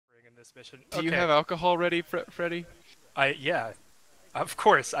this mission. Do you Okay. have alcohol ready, Freddy? Yeah, of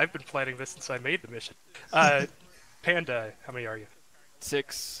course. I've been planning this since I made the mission. Uh, Panda, how many are you?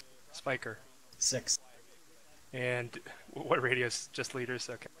 6. Spiker. 6. And what radius? Just leaders?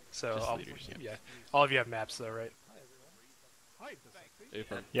 Okay. So, Just leaders, yeah. yeah. All of you have maps though, right?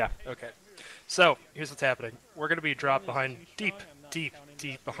 Yeah. Okay. So, here's what's happening. We're going to be dropped behind, deep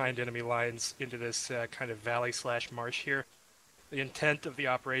behind enemy lines into this kind of valley slash marsh here. The intent of the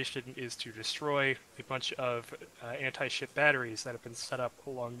operation is to destroy a bunch of anti-ship batteries that have been set up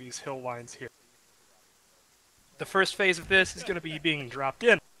along these hill lines here. The first phase of this is going to be being dropped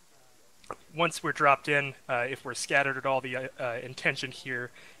in. Once we're dropped in, if we're scattered at all, the intention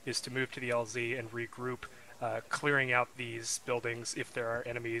here is to move to the LZ and regroup, clearing out these buildings if there are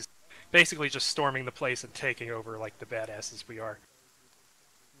enemies. Basically just storming the place and taking over like the badasses we are.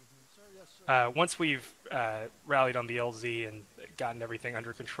 Once we've rallied on the LZ and gotten everything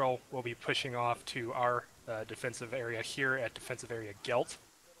under control, we'll be pushing off to our defensive area here at defensive area Gelt.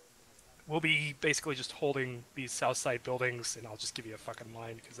 We'll be basically just holding these south side buildings, and I'll just give you a fucking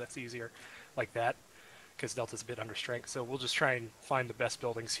line because that's easier like that, because Delta's a bit under strength. So we'll just try and find the best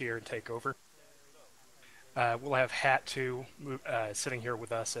buildings here and take over. We'll have Hat 2 sitting here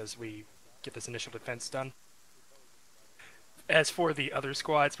with us as we get this initial defense done. As for the other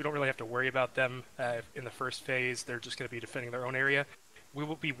squads, we don't really have to worry about them in the first phase. They're just going to be defending their own area. We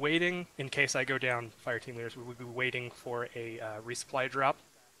will be waiting, in case I go down, fire team leaders, we will be waiting for a resupply drop.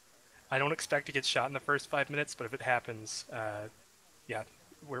 I don't expect to get shot in the first 5 minutes, but if it happens, yeah,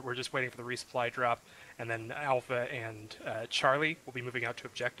 we're just waiting for the resupply drop. And then Alpha and Charlie will be moving out to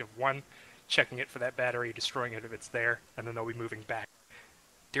Objective 1, checking it for that battery, destroying it if it's there, and then they'll be moving back.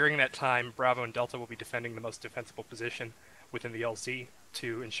 During that time, Bravo and Delta will be defending the most defensible position within the LZ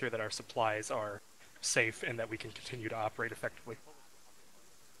to ensure that our supplies are safe and that we can continue to operate effectively.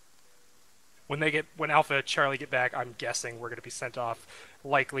 When Alpha and Charlie get back, I'm guessing we're going to be sent off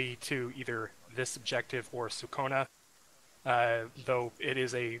likely to either this objective or Sukona, though it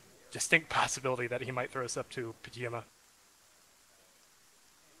is a distinct possibility that he might throw us up to Bohemia.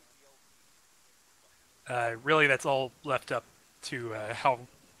 Really, that's all left up to how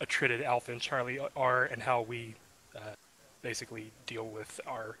attrited Alpha and Charlie are and how we basically deal with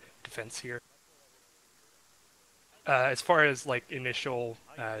our defense here. As far as like initial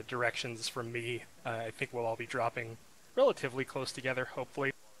directions from me, I think we'll all be dropping relatively close together,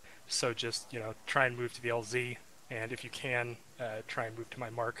 hopefully. So just, try and move to the LZ, and if you can, try and move to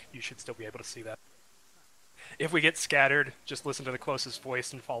my mark. You should still be able to see that. If we get scattered, just listen to the closest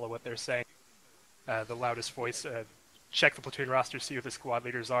voice and follow what they're saying. The loudest voice, check the platoon roster, see who the squad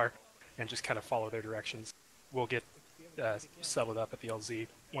leaders are, and just kind of follow their directions. We'll get settled up at the LZ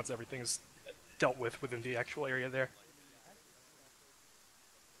once everything's dealt with within the actual area there.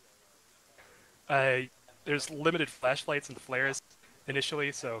 There's limited flashlights and flares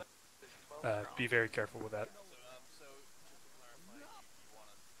initially, so be very careful with that.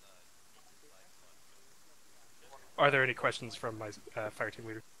 Are there any questions from my fire team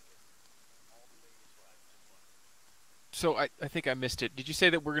leader? So I think I missed it. Did you say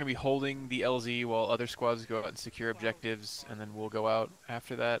that we're going to be holding the LZ while other squads go out and secure objectives, and then we'll go out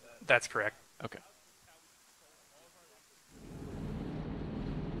after that? That's correct. Okay.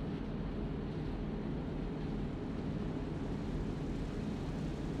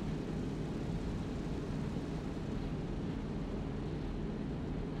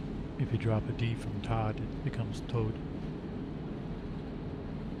 If you drop a D from Todd, it becomes Toad.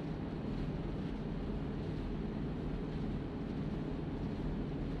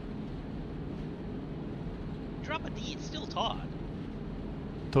 Drop a D, it's still Todd.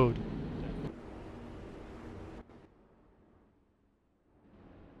 Toad.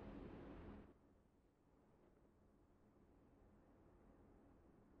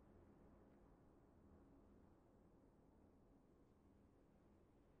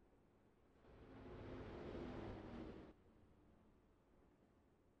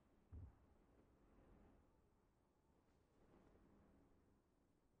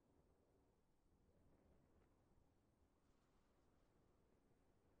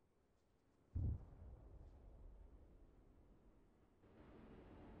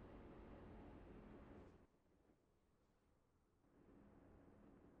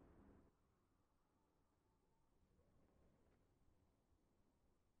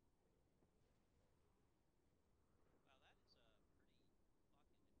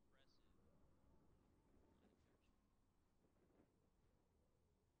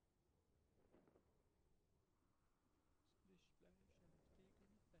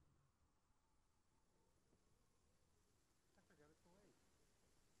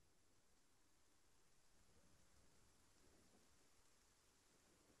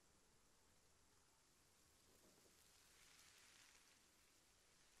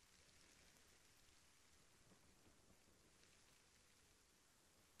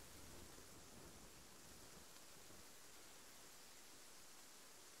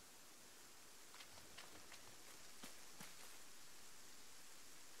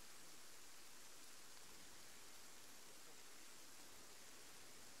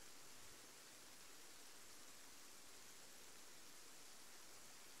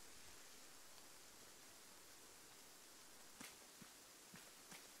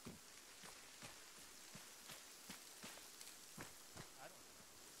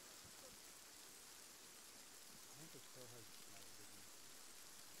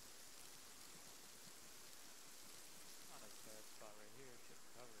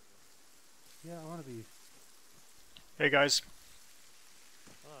 Hey guys.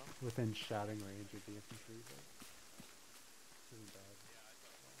 Within shouting range of the infantry, but isn't bad.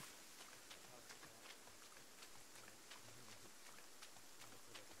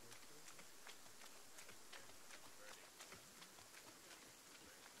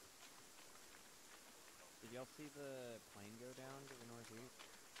 Did y'all see the plane go down to the northeast?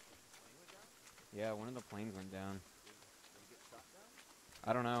 Yeah, one of the planes went down.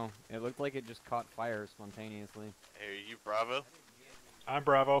 I don't know. It looked like it just caught fire spontaneously. Hey, are you Bravo? I'm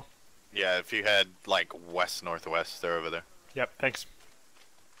Bravo. Yeah, if you head like west-northwest, they're over there. Yep, thanks.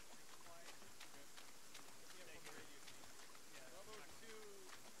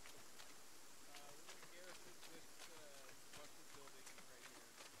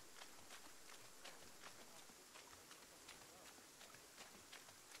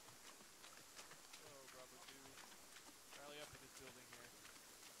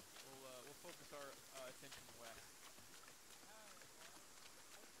 We'll focus our attention west.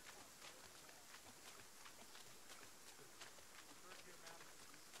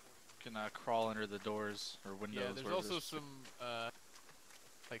 Can crawl under the doors or windows. Yeah, there's also some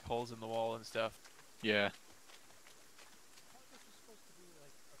like holes in the wall and stuff. Yeah.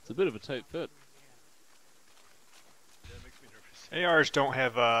 It's a bit of a tight fit. ARs don't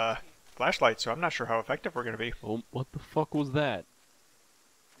have flashlights, so I'm not sure how effective we're going to be. Oh, what the fuck was that?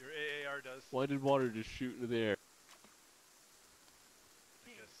 Your AAR does. Why did water just shoot into the air? I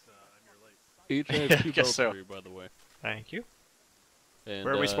guess I'm your light. Each has two guess belts so. for you, by the way. Thank you. And,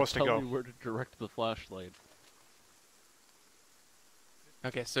 Where are we supposed to tell go? me where to direct the flashlight.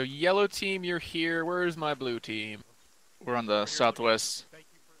 Okay, so yellow team, you're here. Where's my blue team? We're on the southwest.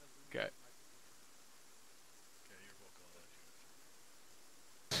 Okay.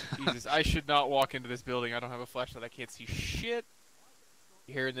 Jesus, I should not walk into this building. I don't have a flashlight. I can't see shit.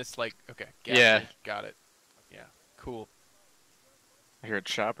 You hearing this? Like, okay. Yeah. It. Got it. Yeah. Cool. I hear a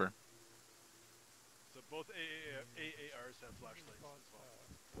chopper. So both AARs have flashlights as well.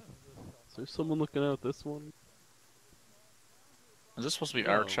 Is there someone looking out this one? Is this supposed to be No,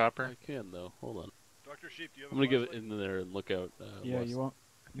 our chopper? I can though. Hold on. Dr. Sheep, do you have I'm a gonna give it flashlight? in there and look out. Yeah, west. you want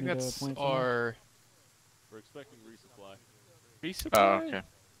I think me to that's point somewhere? our We're expecting resupply. resupply. Oh, okay.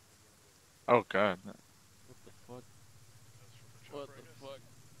 Oh god. What the fuck? What the fuck?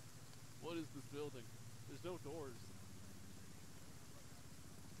 What is this building? There's no doors.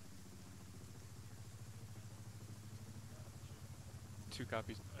 Two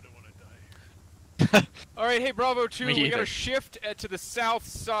copies. I don't want to die. All right, hey Bravo 2, Me we got either. a shift to the south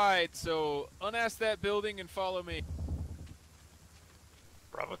side, so unask that building and follow me.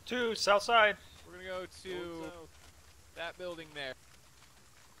 Bravo 2, south side. We're gonna go to that building there,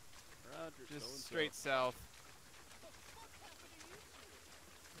 Roger, just straight south.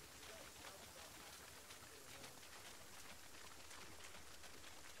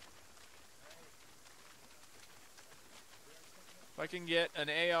 If I can get an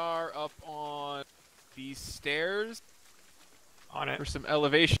AR up on these stairs On it. for some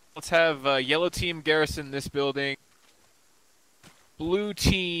elevation. Let's have yellow team garrison this building. Blue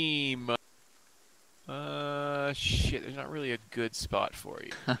team. Shit, there's not really a good spot for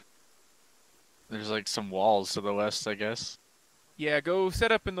you. There's like some walls to the west, I guess. Yeah, go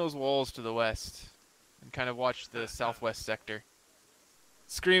set up in those walls to the west and kind of watch the southwest sector.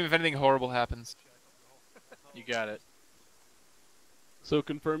 Scream if anything horrible happens. You got it. So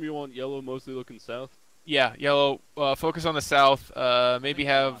confirm you want yellow mostly looking south? Yeah, yellow. Focus on the south. Maybe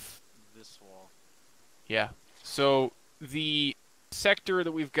have. This wall. Yeah. So the sector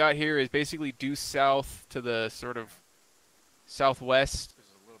that we've got here is basically due south to the sort of southwest. There's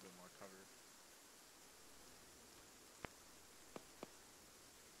a little bit more cover.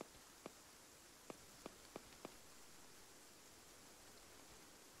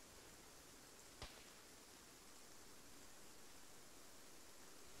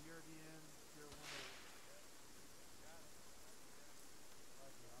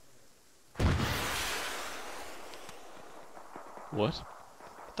 What?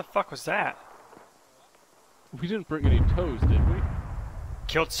 What the fuck was that? We didn't bring any toes, did we?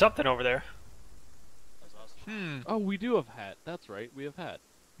 Killed something over there. Oh, we do have hat. That's right, we have hat.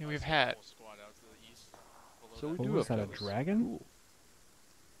 Yeah, we've had. Whole squad out to the east. So we Oh, do was have that a toes. dragon? Cool.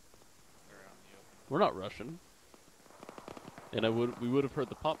 They're out in the open. We're not Russian. And we would have heard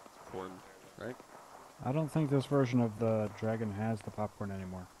the popcorn, right? I don't think this version of the dragon has the popcorn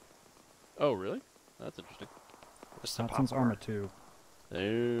anymore. Oh, really? That's interesting. What's the Not since popcorn? Arma 2.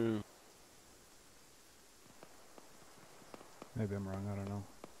 Oh. Maybe I'm wrong, I don't know.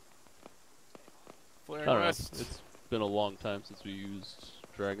 I Flaring don't know. west. It's been a long time since we used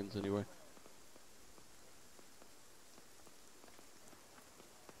dragons anyway.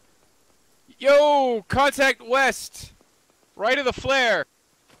 Yo, contact west. Right of the flare.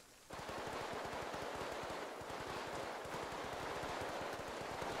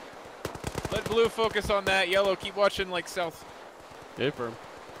 Let blue focus on that. Yellow, keep watching like south. Stay firm.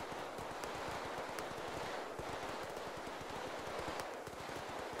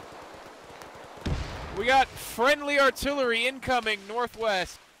 We got friendly artillery incoming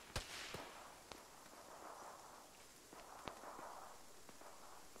northwest.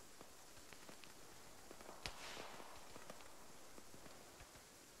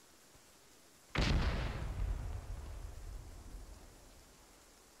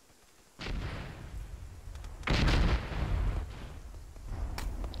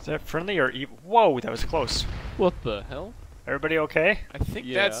 Is that friendly or evil? Whoa, that was close. What the hell? Everybody okay? I think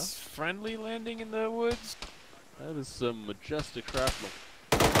Yeah. that's friendly landing in the woods. That is some majestic shrapnel.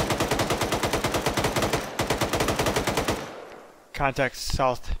 Contact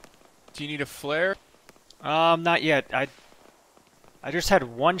south. Do you need a flare? Not yet. I just had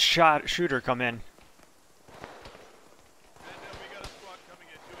one shooter come in. And we got a squad coming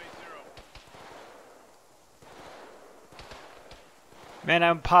in, 280. Man,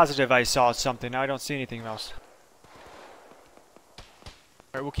 I'm positive I saw something. Now I don't see anything else.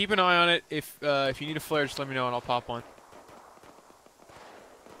 All right, we'll keep an eye on it. If you need a flare, just let me know and I'll pop one.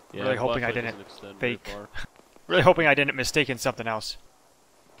 Yeah, Really hoping I flashlight didn't doesn't extend very fake. far. Really hoping I didn't mistaken something else.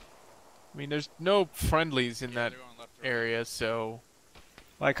 I mean, there's no friendlies in that area, so...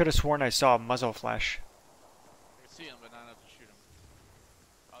 Well, I could have sworn I saw a muzzle flash. I can see him, but not enough to shoot him.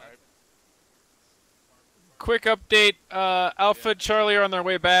 Alright. Quick update, Alpha, Charlie are on their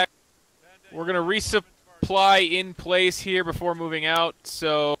way back. We're gonna resupply in place here before moving out,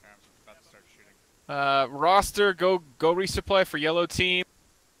 so... I'm about to start shooting. Roster, go resupply for yellow team.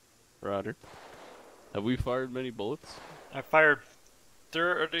 Roger. Have we fired many bullets? I fired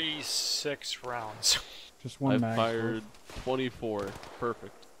 36 rounds. Just one I've mag. fired 24.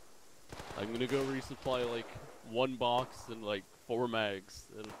 Perfect. I'm gonna go resupply like one box and like 4 mags.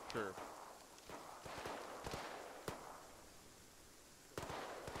 And sure.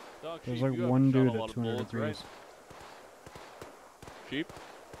 Doc, There's Sheep, like you haven't one shot a dude lot at of 200 bullets, degrees. right? Sheep,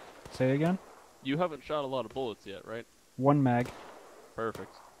 Say it again? you haven't shot a lot of bullets yet, right? One mag.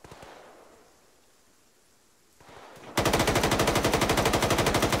 Perfect.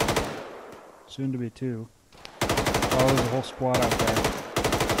 Soon to be 2. Oh, there's a whole squad out there.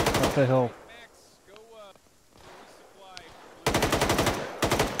 Up the hill. Max, go resupply.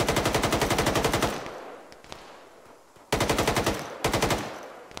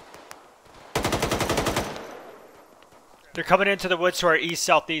 They're coming into the woods to our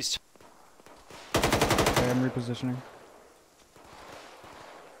east-southeast. Okay, I'm repositioning.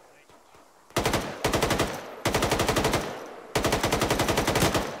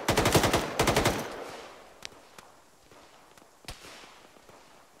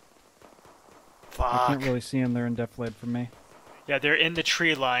 I can't really see them. They're in defilade from me. Yeah, they're in the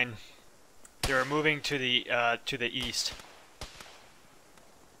tree line. They're moving to the east.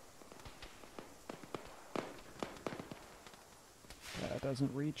 That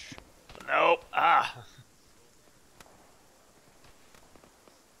doesn't reach. Nope. Ah.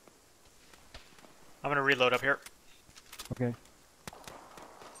 I'm gonna reload up here. Okay.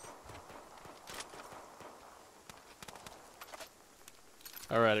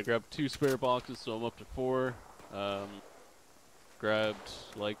 Alright, I grabbed 2 spare boxes, so I'm up to 4. Grabbed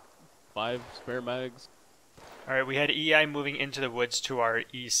like 5 spare mags. Alright, we had EI moving into the woods to our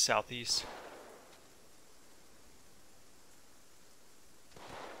east-southeast.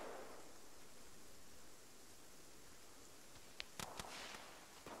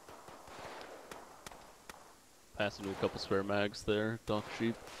 Passing you a couple spare mags there, Doc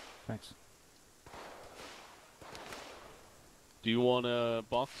Sheep. Thanks. Do you want a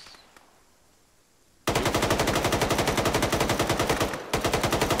box?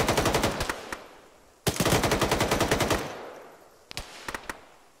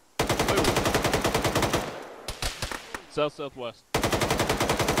 South-southwest.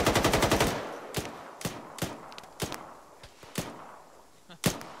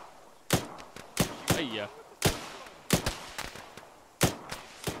 Hey, yeah.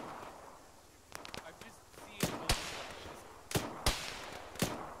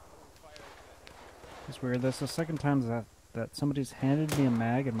 It's weird. That's the second time that somebody's handed me a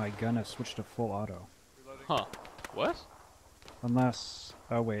mag and my gun has switched to full auto. Huh. What? Unless...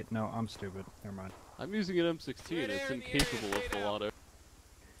 Oh wait, no, I'm stupid. Never mind. I'm using an M16. It's incapable of full auto.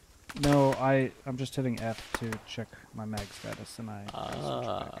 No, I'm just hitting F to check my mag status and I switch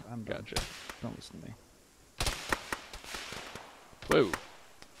back. I'm done. Gotcha. Don't listen to me. Whoa.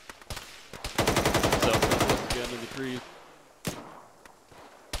 trees.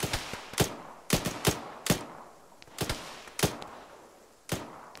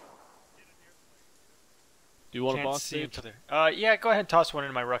 Do you want a Can't box, see him Dave? till there. Yeah, go ahead and toss one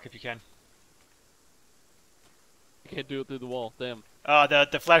into my ruck if you can. I can't do it through the wall. Damn.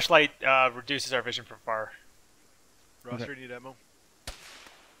 The flashlight reduces our vision from far. Roster, need ammo?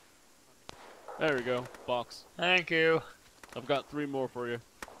 There we go. Box. Thank you. I've got 3 more for you.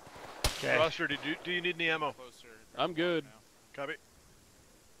 Okay. Roster, do you need any ammo? I'm good. Copy.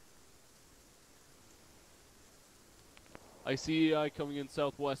 I see EI coming in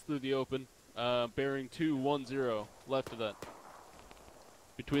southwest through the open. Bearing 210. Left of that.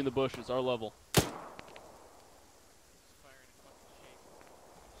 Between the bushes, our level.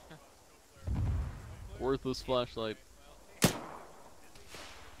 Worthless flashlight.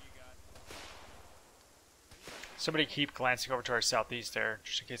 Somebody keep glancing over to our southeast there,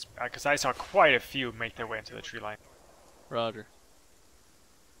 just in case, because I saw quite a few make their way into the tree line. Roger.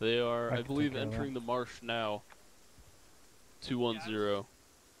 They are, I can believe, take care of entering the marsh now. 210.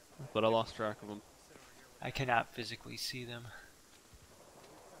 But I lost track of them. I cannot physically see them.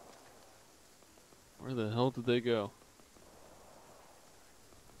 Where the hell did they go?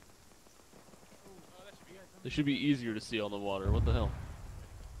 They should be easier to see on the water. What the hell?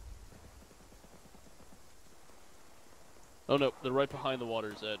 Oh no, they're right behind the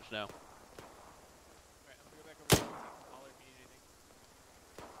water's edge now.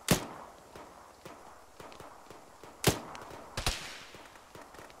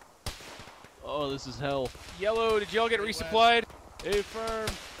 Oh, this is hell. Yellow, did y'all get resupplied? Hey, firm.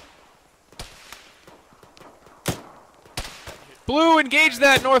 Blue, engage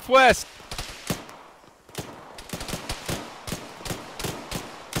that northwest.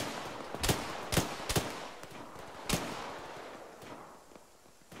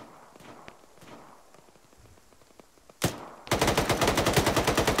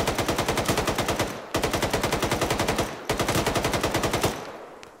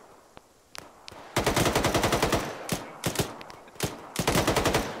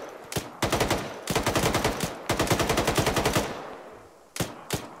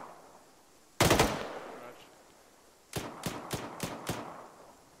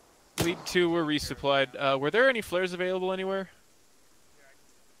 Lead 2 were resupplied. Were there any flares available anywhere?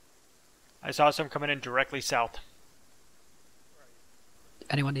 I saw some coming in directly south.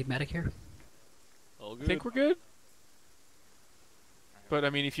 Anyone need medic here? All I good. think we're good. But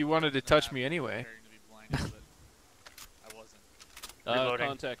I mean, if you wanted to touch me anyway. Reloading.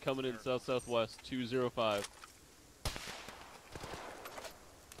 Contact coming in south-southwest, 205.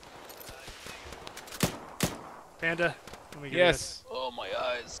 Panda, let me give Yes. Oh, my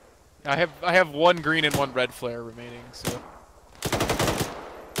eyes. I have 1 green and 1 red flare remaining, so.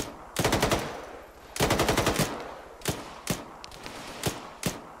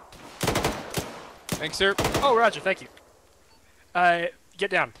 Thanks, sir. Oh, Roger, thank you.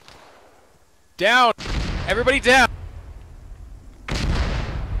 Get down. Down! Everybody down!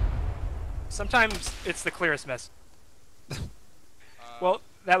 Sometimes it's the clearest mess. Well,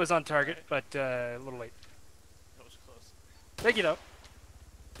 that was on target, but a little late. That was close. Thank you, though.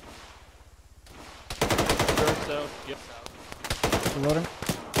 Turn south. Yep. Reloading.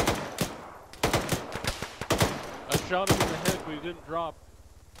 I shot him in the head, but he didn't drop.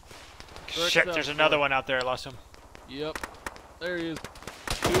 Direct Shit, south, there's another north. one out there. I lost him. Yep. There he is.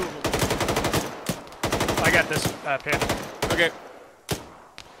 2 of them. I got this, Panda. Okay.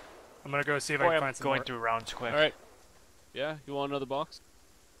 I'm gonna go see if Boy, I can I'm find some going more. through rounds quick. Alright. Yeah, you want another box?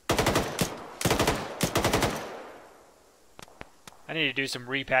 I need to do some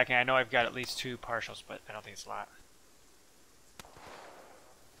repacking. I know I've got at least 2 partials, but I don't think it's a lot.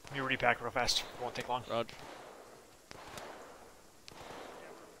 Let me repack real fast. It won't take long. Roger.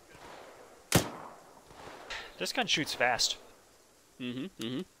 This gun shoots fast.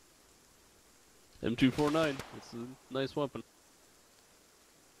 M249. It's a nice weapon.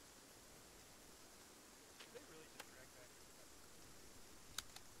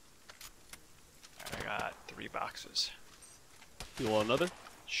 I got 3 boxes. You want another?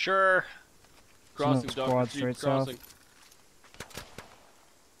 Sure. Crossing, Smoke Dr. squad Chief, straight south. crossing.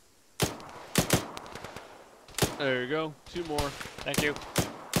 There you go. 2 more. Thank you.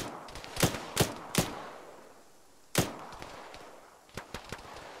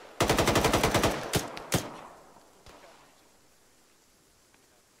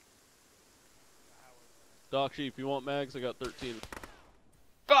 Doc Chief, you want mags? I got 13.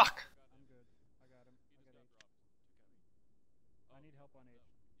 Fuck! I'm good. I got him. I got 8. I need help on 8.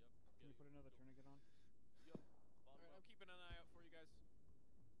 Can you put another tourniquet on? Alright, I'm keeping an eye out for you guys.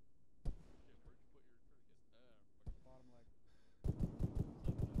 Shit, where'd you put your tourniquet?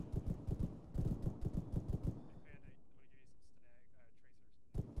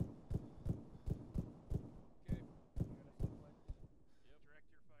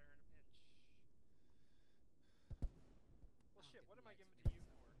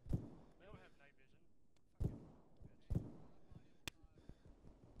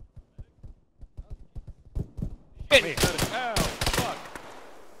 Me. Ow, fuck.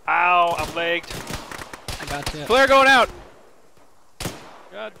 Ow, I'm legged. I got you. Flare going out.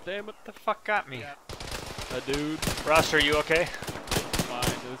 God damn it. What the fuck got me? That dude. Roster, are you okay? Fine.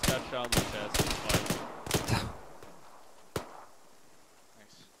 This got shot in the chest. It's fine.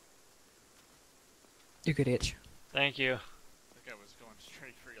 Nice. You could itch. Thank you. That guy was going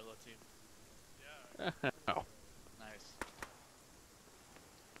straight for yellow team. Oh. Nice.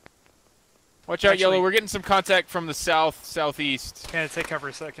 Watch out, Actually- Yellow. We're getting some contact from the southeast. Can I take cover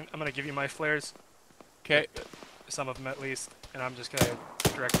a second? I'm gonna give you my flares. Okay. Some of them at least, and I'm just gonna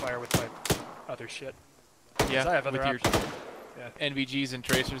direct fire with my other shit. Yeah. I have with other your Yeah. NVGs and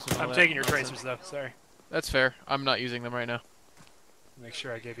tracers and all I'm that taking your nonsense. tracers though. Sorry. That's fair. I'm not using them right now. Make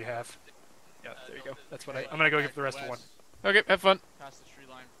sure I gave you half. Yeah, there you go. That's what I'm gonna go give the rest of one. Okay, have fun. Past the tree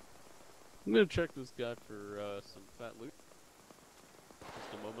line. I'm gonna check this guy for some fat loot.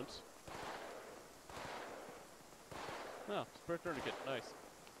 Just a moment. Oh, spare tourniquet, nice.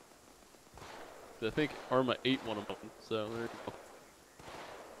 I think Arma ate one of them, so there you go.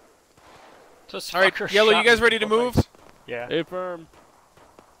 Just All right, fucker Yellow, you shot guys me ready to both move? legs. Yeah. Hey, firm.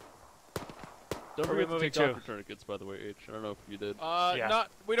 Don't Where are we forget to moving take off to? your tourniquets, by the way, H. I don't know if you did. Yeah.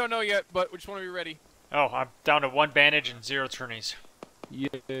 We don't know yet, but we just want to be ready. Oh, I'm down to 1 bandage and 0 tourneys.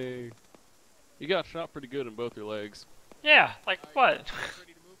 Yay. You got shot pretty good in both your legs. Yeah, like what?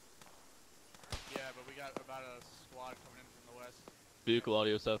 Ready to move? Yeah, but we got about a squad coming in from the west. Vehicle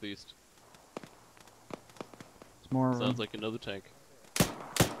audio southeast. It's more. Sounds like another tank.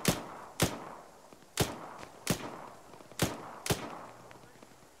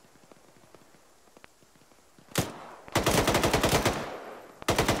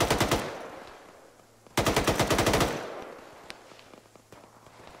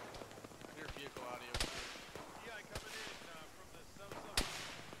 Your vehicle audio.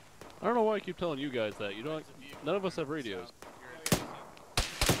 I don't know why I keep telling you guys that. You don't. None of us have radios. You're in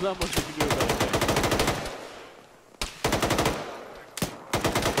There's not much we can do about it.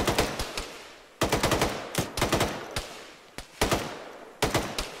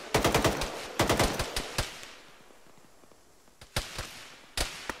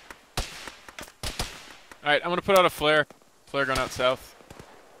 Alright, I'm gonna put out a flare. Flare going out south.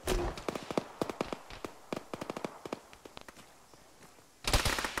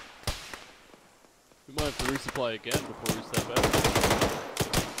 We might have to resupply again before we step out.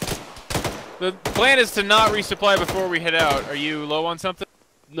 The plan is to not resupply before we head out. Are you low on something?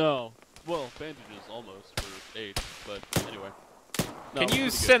 No. Well, bandages almost for H, but anyway. No, Can you pretty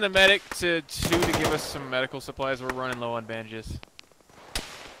good. send a medic to 2 to give us some medical supplies? We're running low on bandages.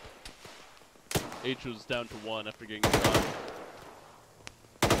 H was down to 1 after getting shot.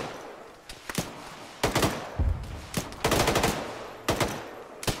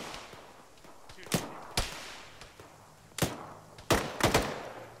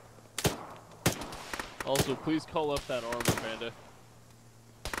 Also, please call up that armor, Panda.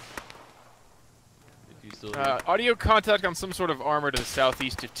 If you still here. Audio contact on some sort of armor to the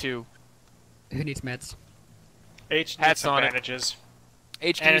southeast of 2. Who needs meds? H needs Hats some on it. bandages.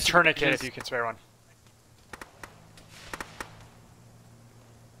 H And a needs some tourniquet bandages. if you can spare one.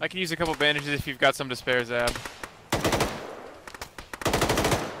 I could use a couple bandages if you've got some to spare, Zab.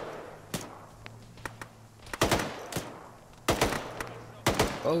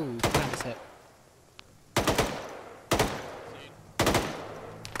 Oh, time is hit.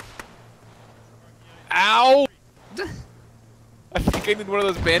 Ow! I think I need one of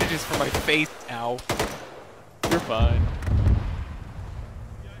those bandages for my face. Ow. You're fine.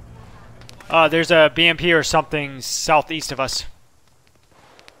 There's a BMP or something southeast of us.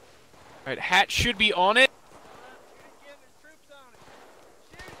 Alright, hat should be on it.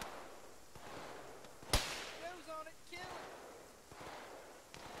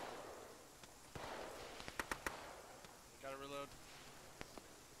 Gotta reload.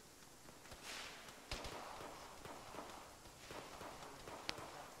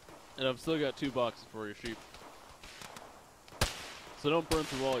 And I've still got 2 boxes for your sheep. So don't burn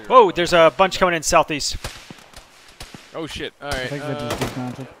through all your... Whoa, there's a bunch coming in southeast. Oh shit, I alright. think that just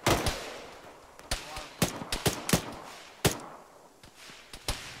dismounted.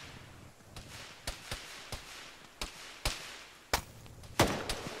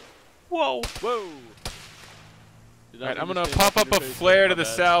 Whoa. Whoa! Did not Alright, I'm mean gonna to stand pop up in a your face flare there, to my the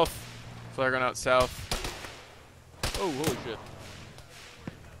bad. south. Flare going out south. Oh, holy shit.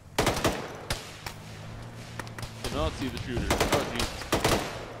 Did not see the shooter. Oh, Jesus.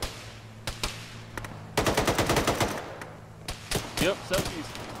 Yep, southeast.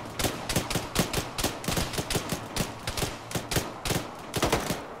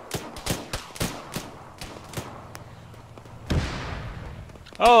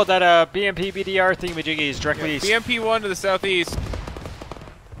 Oh, that BMP BDR thingamajiggy is directly east. BMP-1 to the southeast.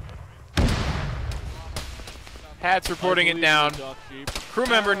 Hat's reporting it down. Crew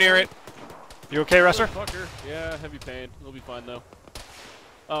member near it. You okay, Ruster? Fucker. Yeah, heavy pain. He'll be fine though.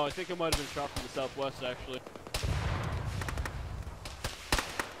 Oh, I think it might have been shot from the southwest actually.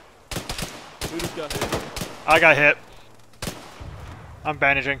 Who just got hit? I got hit. I'm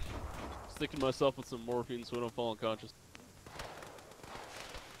bandaging. Sticking myself with some morphine so I don't fall unconscious.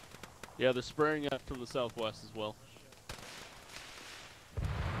 Yeah, they're spraying out from the southwest as well.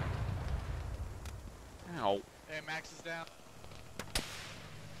 Ow. Hey, Max is down.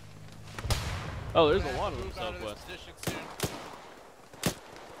 Oh, there's a lot of them southwest.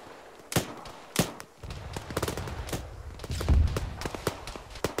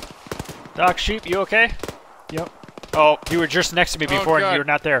 Doc Sheep, you okay? Yep. Oh, you were just next to me before and you were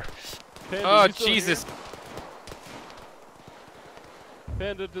not there. Panda, Oh, you still Jesus. here?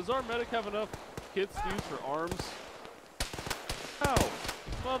 Panda, does our medic have enough kits to use for arms? Ow.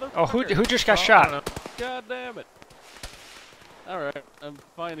 Motherfucker. Oh, who just got shot? God damn it. Alright, I'm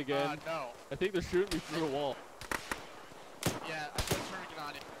fine again. No. I think they're shooting me through the wall. Yeah, I'm just turning it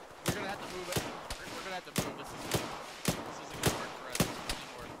on it. We're gonna have to move it. We're gonna have to move. This isn't gonna work for us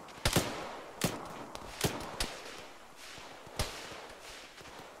anymore.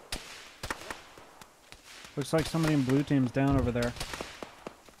 Looks like somebody in blue team's down over there.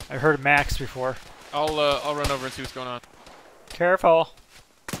 I heard Max before. I'll run over and see what's going on. Careful.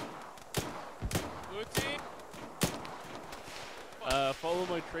 Blue team. Follow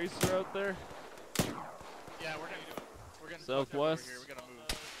my tracer out there. Yeah, we're gonna Southwest. Here. We're gonna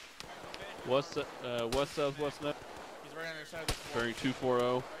move. West southwest net. He's right on the other side of this wall. Bearing 240.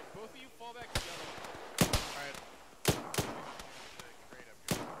 Both of you fall back together. Alright.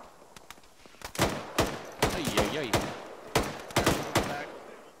 Ay, ay, ay. Back.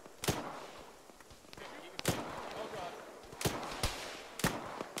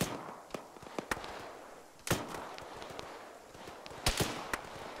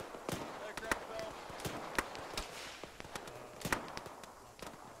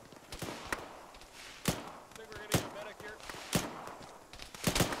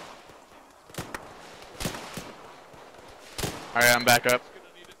 Alright, I'm back up.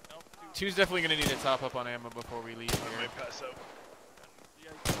 Two's definitely gonna need a top up on ammo before we leave here. I might pass out.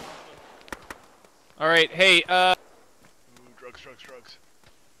 Alright, hey, Ooh, drugs.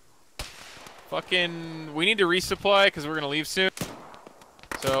 fucking, we need to resupply because we're gonna leave soon.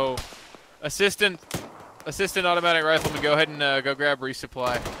 So, assistant automatic rifleman, go ahead and go grab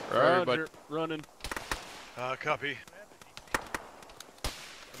resupply for everybody. Roger, running. Copy.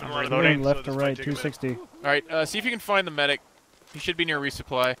 I'm on a reloading. break, Left so to this might right, take a minute. 260. Alright, see if you can find the medic. He should be near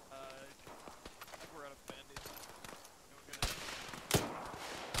resupply.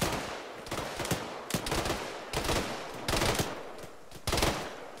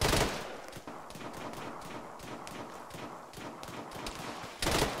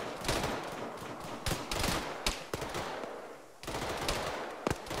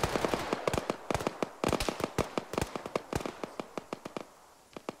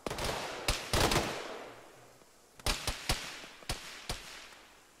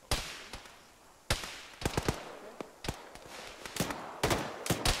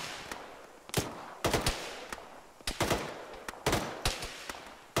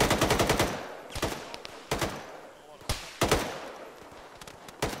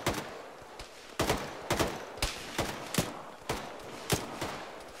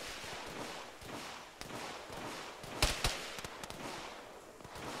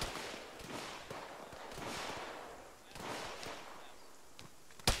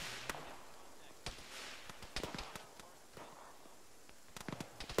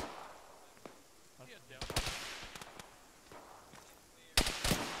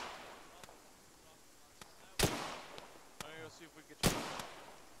 See if we can get you.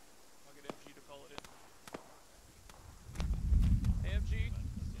 I'll get MG to call it in. Hey MG,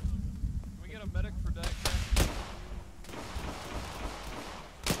 can we get a medic for Dak?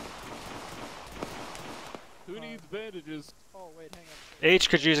 Who needs bandages? Oh wait, hang on. H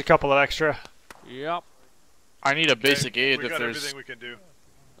could use a couple of extra. Yep. I need a basic aid we if got there's... everything we can do.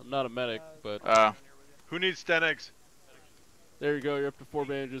 I'm not a medic, but Who needs Stenex? there you go. You're up to 4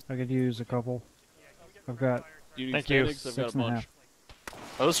 bandages. I could use a couple. I've got Do you need Thank you. Stanix? I've got a 6.5. bunch.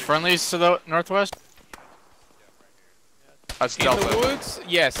 Are those friendlies to the northwest? That's In Delta. the woods?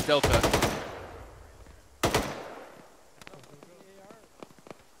 Yes, Delta.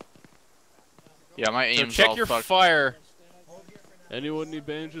 Yeah, my So aim's check all your fucked. fire. Anyone need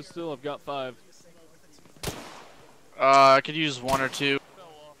bandages still? I've got 5. I could use 1 or 2.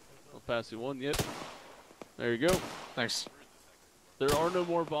 pass you one. Yep. There you go. Nice. There are no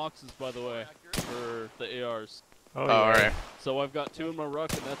more boxes, by the way, for the ARs. Oh, Oh, alright. So I've got 2 in my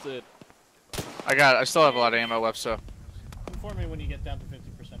ruck, and that's it. I still have a lot of ammo left, so. Inform me when you get down to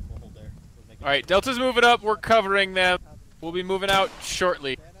 50%. We'll hold there. Alright, Delta's moving up. We're covering them. We'll be moving out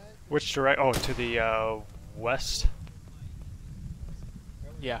shortly. Which direction? Oh, to the west.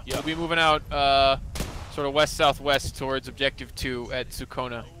 Yeah, we'll be moving out sort of west-southwest towards Objective 2 at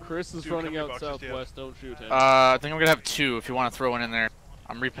Sukona. Chris is running out southwest. Don't shoot him. I think I'm gonna have 2 if you want to throw one in there.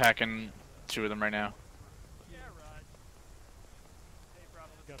 I'm repacking 2 of them right now.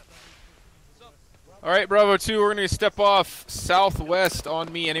 Alright, Bravo 2, we're going to step off southwest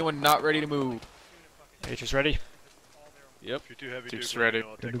on me. Anyone not ready to move? H is ready. Yep. If you're too heavy, Duke's Duke, ready.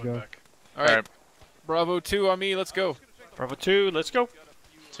 I'll Good take to one go. back. Alright, Bravo 2 on me. Let's go. Bravo 2, let's go.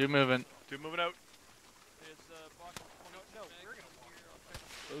 2 moving. 2 moving out.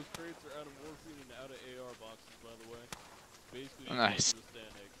 Those crates are out of morphine and out of AR boxes, by the way. Basically, Nice. just the stand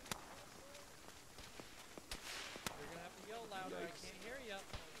egg. You're gonna have to yell louder. I can't hear you.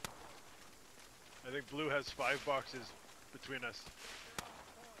 I think blue has 5 boxes between us.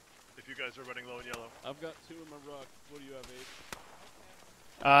 If you guys are running low and yellow. I've got 2 in my ruck. What do you have,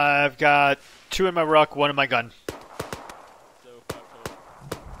 Abe? I've got 2 in my ruck, 1 in my gun. So, 5 total.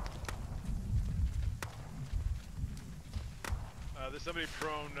 There's somebody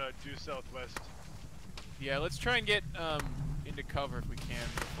prone due southwest. Yeah, let's try and get into cover if we can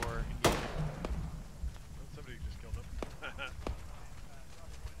before engaging. Somebody just killed him.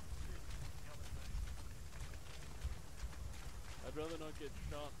 I'd rather not get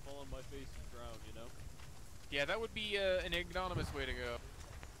shot, fall on my face, and drown, you know? Yeah, that would be an ignominious way to go.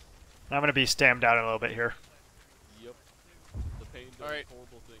 I'm gonna be stammed out in a little bit here. Yep. The pain does Alright.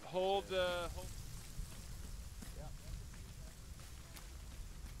 horrible things. Hold.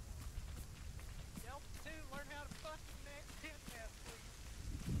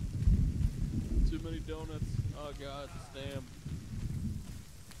 Too many donuts. Oh god, damn.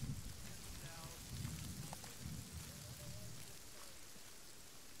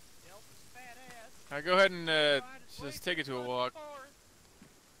 Alright, go ahead and just take it to a walk.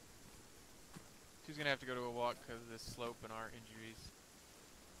 She's gonna have to go to a walk because of this slope and our injuries.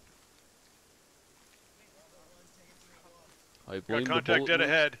 I blame Got the contact bullet dead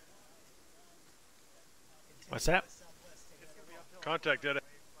wounds. ahead. What's that? Contact dead ahead.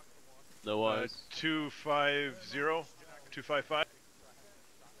 No eyes. 250, 255.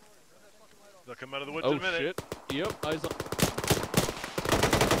 They'll come out of the woods Oh in a minute. shit. Yep, eyes on.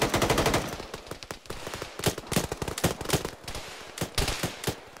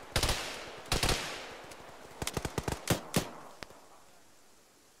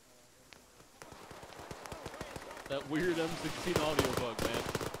 That weird M16 audio bug, man.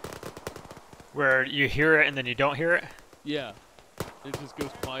 Where you hear it and then you don't hear it? Yeah. It just goes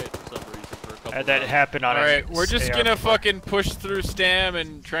quiet for some reason for a couple Had that rounds. happen on Alright, we're just AR gonna before. fucking push through Stam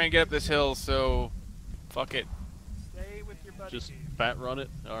and try and get up this hill, so fuck it. Stay with your buddy. Just fat run it?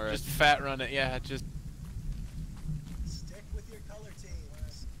 Alright. Just fat run it, yeah, just Stick with your color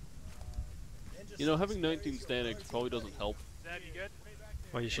teams. You know, having 19 Stanics probably doesn't help. Dad, you good?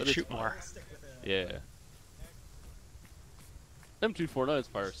 Well, you should But it's shoot fine. more. Yeah. M249's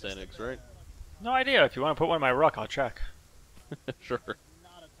fire Stanics, right? No idea. If you want to put one in my ruck, I'll check. Sure.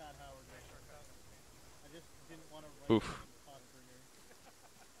 Oof.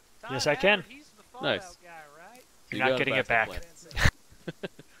 Yes, I can. Nice. You're You not got a getting it back. backup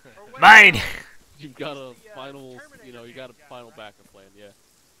plan. Mine! You've got a final, you know, you got a final backup plan, yeah.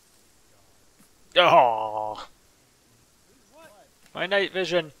 Oh, my night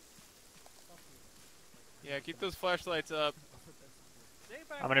vision. yeah, keep those flashlights up.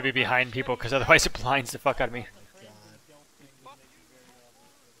 I'm gonna be behind people because otherwise it blinds the fuck out of me.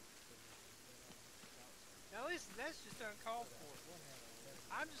 Now listen, that's just uncalled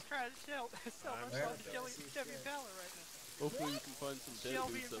for. I'm just trying to sell myself to Chevy Impala right now. Hopefully you can find some dead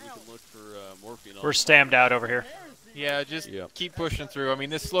dudes that we can look for morphine on. We're stammed out over here. Yeah, just Yep. keep pushing through. I mean,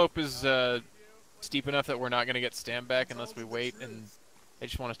 this slope is steep enough that we're not gonna get Stam back unless we wait, and they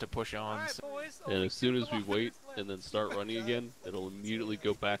just want us to push on. So. And as soon as we wait and then start running again, it'll immediately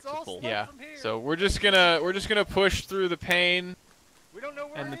go back to full. Yeah, so we're just gonna push through the pain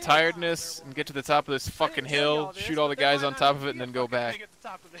and the tiredness and get to the top of this fucking hill, shoot all the guys on top of it, and then go back.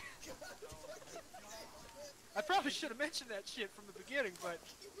 I probably should have mentioned that shit from the beginning, but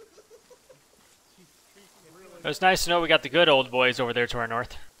It's nice to know we got the good old boys over there to our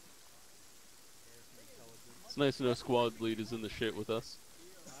north. It's nice to know squad lead is in the shit with us.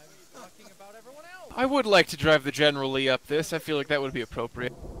 I would like to drive the General Lee up this. I feel like that would be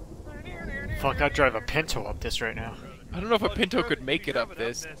appropriate. Fuck, I'd drive a Pinto up this right now. I don't know if a Pinto could make it up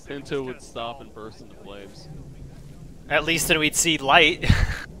this. Pinto would stop and burst into flames. At least then we'd see light.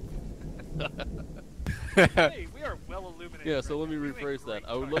 Hey, we are well illuminated. Yeah, so let me rephrase that.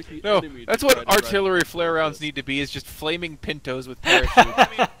 I would like the No, enemy that's to what try to drive artillery flare rounds need to be, is just flaming Pintos with parachutes. I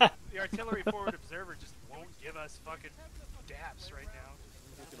mean, the artillery forward observer just won't give us fucking daps right now.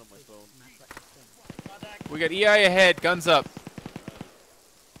 I'm looking on my phone. We got EI ahead, guns up.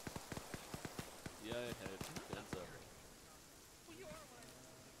 Yeah, ahead. Guns up.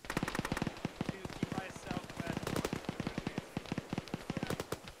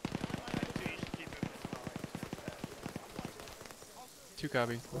 Two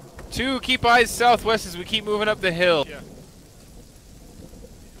copy. Two, keep eyes southwest as we keep moving up the hill. Yeah.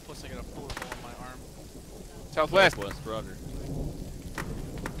 Plus I got a bullet hole in my arm. Southwest. Southwest, Roger.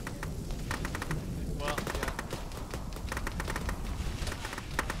 Well, yeah.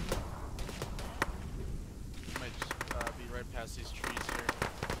 Might just be right past these trees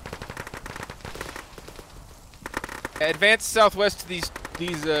here. Advance southwest to these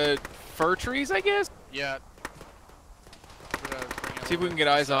fir trees, I guess? Yeah. See if we can get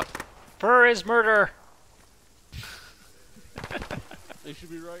eyes on. Fur is murder! They should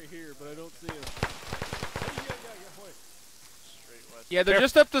be right here, but I don't see them. Straight west. Yeah, they're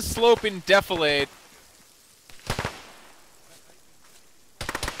just up the slope in defilade.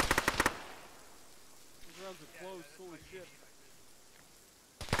 These rounds are close, holy shit.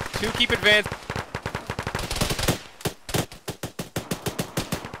 Two, keep advanced.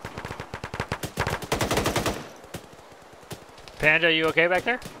 Panda, you okay back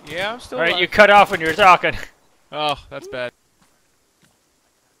there? Yeah, I'm still Alright, alive. you cut off when you were talking. Oh, that's bad.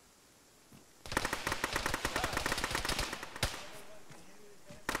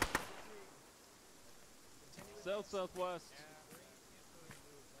 South-southwest.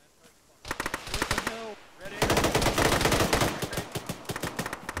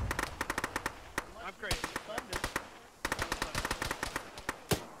 I'm great.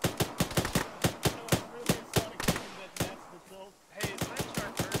 Hey, is that shark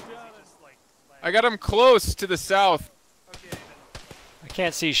hurt? Is he just like... I got him close to the south. Okay, I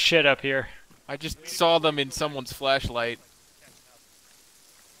can't see shit up here. I just saw them in someone's flashlight.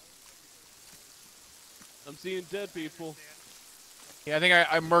 I'm seeing dead people. Yeah, I think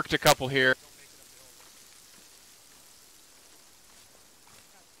I murked a couple here.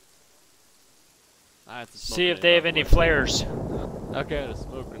 I have to smoke See a if they have grenade, any by the way. flares. Okay, I had a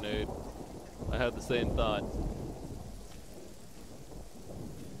smoke grenade. I had the same thought.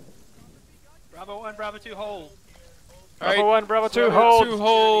 Bravo 1, Bravo 2, hold. Bravo 1, Bravo 2, Bravo hold! 2,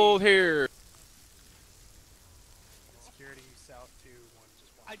 hold here. Security, south 2, 1,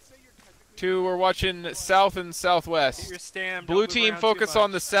 just 1. I'd say you're... 2, we're watching south and Get southwest. your stam. Blue don't move team, around focus too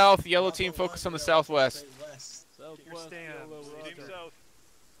on the much. south. Yellow team, focus on the southwest. Southwest, stand. yellow, Team Roger. south.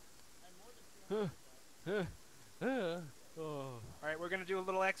 Oh, Alright, we're gonna do a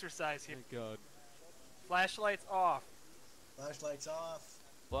little exercise here. thank God. Flashlights off. Flashlights off.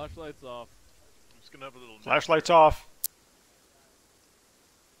 Flashlights off. I'm just gonna have a little. Flashlights off.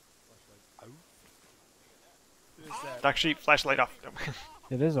 Who is that? Doc sheet, flashlight off.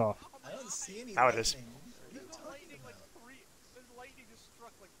 It is off. I don't see any Now it is. lightning. What are you talking about? Lightning just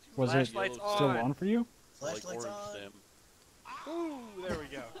struck like 2 Was it flashlights still on. on for you? Like Flashlights orange on. stem. Ooh, there we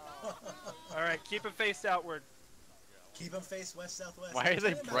go. Alright, keep it faced outward. Keep them face west southwest. Why are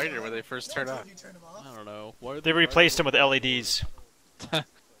they Turn 'em brighter on. when they first Don't turn tell on? me turn 'em off. I don't know. Why are They replaced them with LEDs.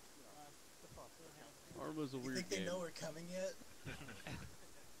 Arma's a You weird think they game. know we're coming yet?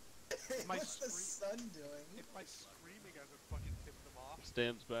 My What's the screen- sun doing? If by screaming I would fucking tip them off.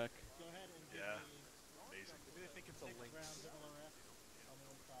 Stamps back. Yeah. Amazing. Maybe they think it's a lynx.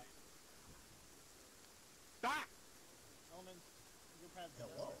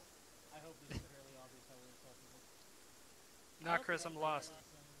 Hello. Nah, Chris, I'm lost.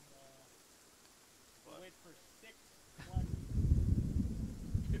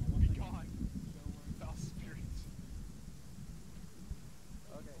 Be gone. Foul spirits.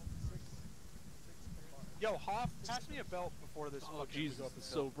 Yo, Hoff, pass me a belt before this. Oh fucking Jesus, goes up it's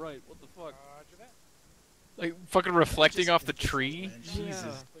the so hill. bright. What the fuck? Roger that. Like fucking reflecting off the tree.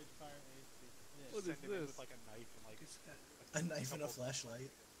 Jesus. What is Send him in this? with like a knife and like A knife and a flashlight.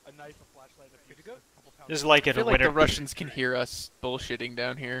 a knife, a flashlight, and a couple pounds. This is like I in feel the like winter. the Russians can hear us bullshitting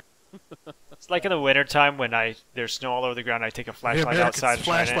down here. It's like in the winter time when there's snow all over the ground. I take a flashlight outside and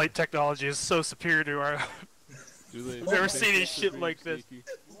shine it. flashlight technology is so superior to our. Do they? Never do seen they any think shit they're like being this. sneaky?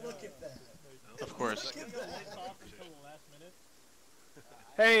 Look at that. Of course. Look at that.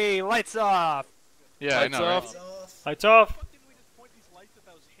 Hey, lights off. Yeah, I Lights know. off. Right? Lights off. Lights off. think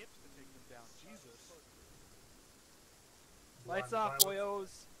that was hips to take them down. Jesus. Lights off,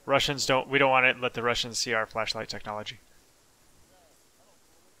 boyos. Russians don't. We don't want to let the Russians see our flashlight technology.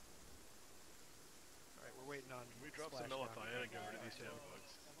 Alright, we're waiting on. We drop some melatonin and get rid of these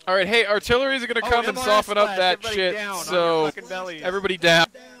sandbugs. All right, hey, artillery's gonna come and soften up that everybody shit. down So on your bellies. everybody down.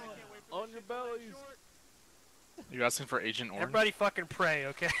 On your bellies. You asking for Agent Orange? Everybody fucking pray,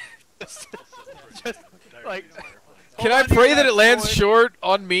 okay? just like. Can I pray that it lands short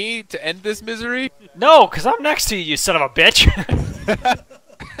on me to end this misery? No, because I'm next to you, you son of a bitch.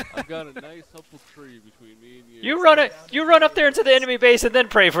 I've got a nice helpful tree between me and you. You run it. You run up there into the enemy base and then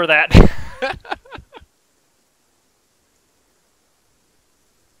pray for that.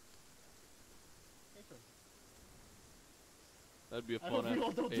 That'd be a fun AAR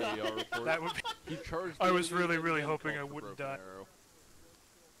report. That would be. I was really, really hoping I wouldn't die.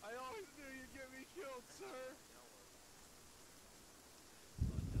 I always knew you'd get me killed, sir.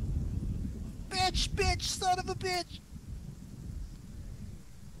 Bitch, bitch, son of a bitch!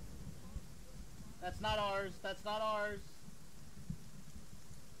 That's not ours. That's not ours.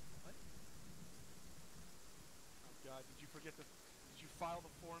 What? Oh God! Did you forget the? Did you file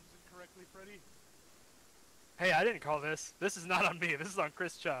the forms incorrectly, Freddy? Hey, I didn't call this. This is not on me. This is on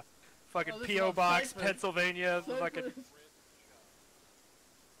ChrisCHA. Fucking P.O. Box, Pennsylvania. Fucking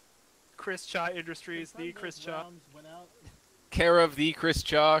ChrisCHA Industries, the ChrisCHA. Care of the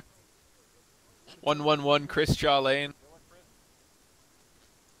ChrisCHA. 111 ChrisCHA Lane.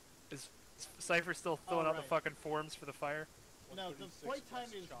 Is Cypher still filling out the fucking forms for the fire? No, the flight time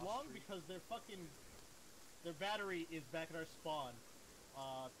is long because their battery is back at our spawn,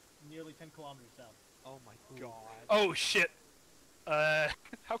 nearly 10 kilometers south. Oh my God. Oh shit.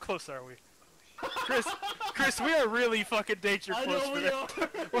 How close are we? Chris, we are really fucking danger close for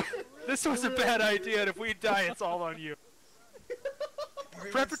this. This was a bad idea, and if we die, it's all on you.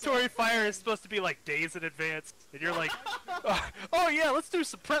 Preparatory fire is supposed to be like days in advance, and you're like, oh yeah, let's do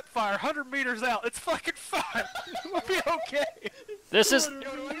some prep fire 100 meters out. It's fucking fine. We'll be okay. This is. Yo,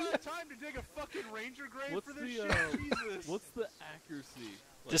 do I have time to dig a fucking ranger grave for this shit? Jesus. What's the accuracy?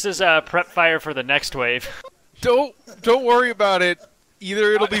 This is prep fire for the next wave. Don't worry about it.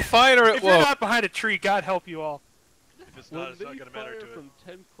 Either it'll be fine or it if you're won't. not behind a tree, God help you all. If it's not, it's not gonna matter to it. From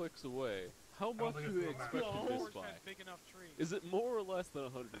 10 clicks away, how much do they expect to miss by? Is it more or less than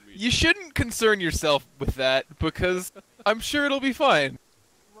 100 meters? You shouldn't concern yourself with that because I'm sure it'll be fine.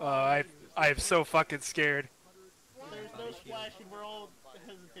 I am so fucking scared. There's no splash and we're all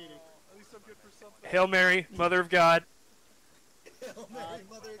hesitating. At least I'm good for something. Hail Mary, Mother of God. Hail Mary,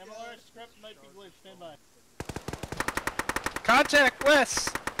 Mother of God. MLR script might be glitched. Stand by. Contact Wes.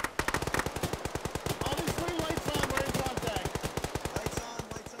 Obviously, lights on. We're in contact. Lights on,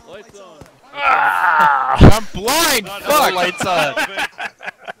 lights on, Lights on. Ah! I'm blind. Fuck. Lights on. Alright,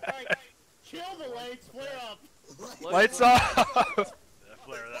 chill the lights. Flare up. Lights off. That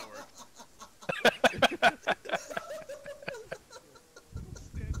flare, that worked.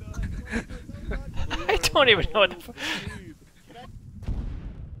 I don't even know what the fuck.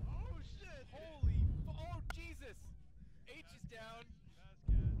 Oh shit! Holy! Oh Jesus! H is down.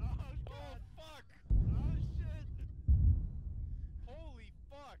 Oh fuck! Oh shit! Holy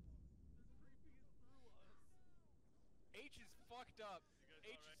fuck! H is fucked up.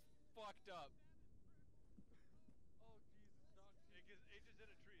 H is fucked up. Oh Jesus! H is in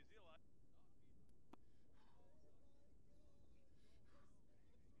a tree. Is he alive?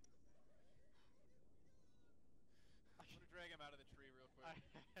 I'm gonna drag him out of the tree real quick.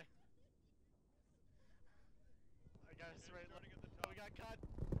 I got us right. We got caught.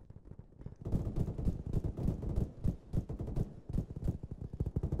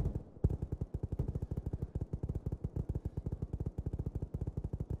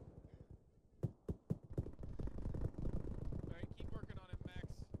 Alright, keep working on him, Max.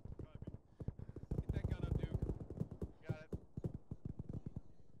 Get that gun up, Duke. Got it.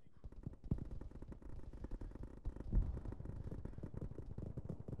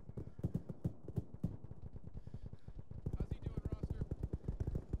 How's he doing, Roster?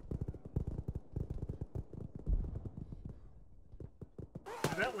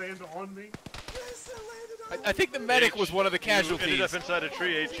 Did that land on me? I think the medic was one of the You ended casualties. up inside a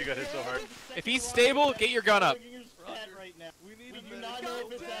tree, H. You got hit so hard. If he's stable, get your gun up. Right now. We do not know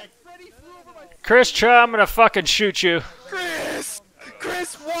if it's active. ChrisCHA, I'm gonna fucking shoot you. Chris,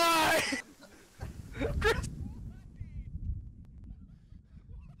 why? Chris.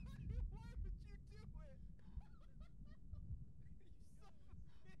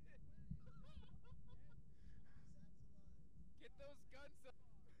 Get those guns up.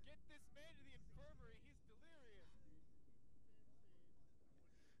 Get this man to the infirmary. He's delirious.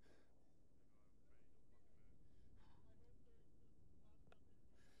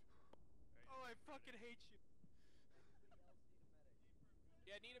 I fucking hate you.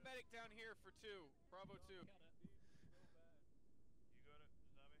 Yeah, need a medic down here for 2. Bravo 2. You got it,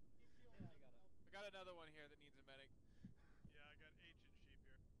 Tommy? I got another one here that needs a medic. Yeah, I got H and sheep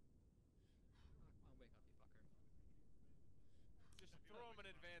here. I'll wake up, you fucker. Just throw him an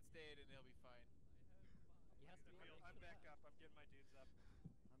advanced aid and he'll be fine. I'm back up. I'm getting my dudes up.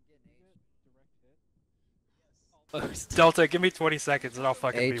 I'm getting Direct hit. Delta, give me 20 seconds and I'll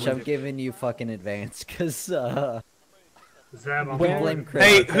fucking be H, with I'm you. giving you fucking advance, cause Zab, we blame Chris.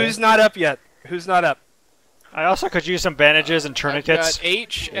 Hey, who's not up yet? Who's not up? I also could use some bandages and I've tourniquets. got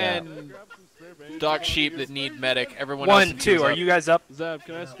H and Doc Sheep that need medic. Everyone else 1, 2, are you guys up? Zab,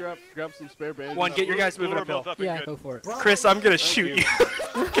 can I grab some spare bandages? 1, get your guys moving Blue, we're uphill. both up and Yeah, good. go for it. Chris, I'm gonna shoot you.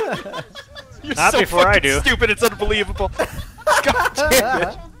 You're Not so before I fucking do. stupid, it's unbelievable. God damn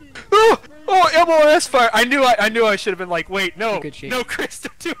it. Oh, MOS fire! I knew I should have been like, wait, no, Good shape. no, Chris,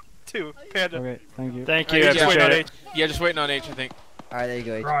 two, Panda. Okay, thank you. Thank you, Alright, I just wait on appreciate it. H. Yeah, just waiting on H, I think. Alright, there you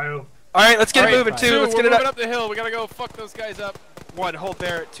go, H. Cryo. All right, let's get it Alright, moving. 2, 2, let's we're get it moving up. up the hill. We gotta go fuck those guys up. 1, hold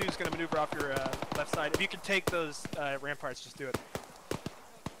there. 2's gonna maneuver off your left side. If you can take those ramparts, just do it.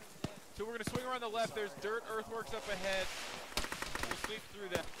 2, we're gonna swing around the left. There's dirt earthworks up ahead. We'll sweep through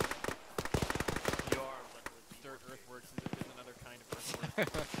that. Dirt earthworks is another kind of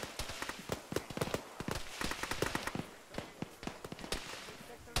earthwork.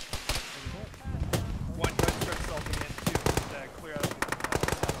 One, go ahead and start salting in. 2, just clear out the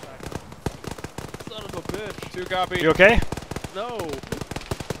south side. Son of a bitch. 2 copy. You okay? No.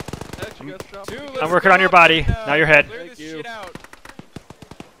 Actually got shot. 2, I'm let's working go on your up body. and, Now your head. Clear Thank this you. shit out.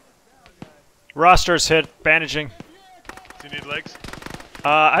 Roster's hit. Bandaging. Do you need legs?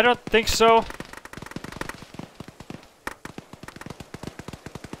 I don't think so.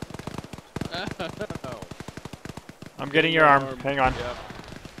 I'm getting your arm. Hang on. Yep.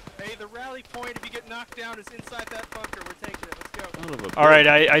 Hey, the rally point, if you get knocked down, is inside that bunker. We're taking it. Let's go. Son of a All right,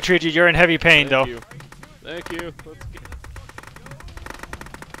 bitch. I treat you. You're in heavy pain, though. Thank you. Thank you. Let's get.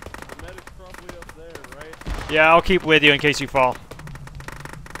 The medic's probably up there, right? Yeah, I'll keep with you in case you fall.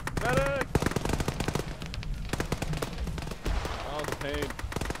 Medic! Oh, the pain.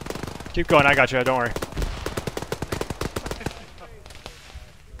 Keep going. I got you. Don't worry.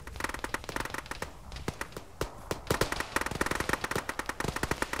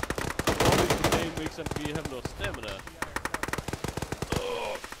 Always the pain wakes up you have no stamina.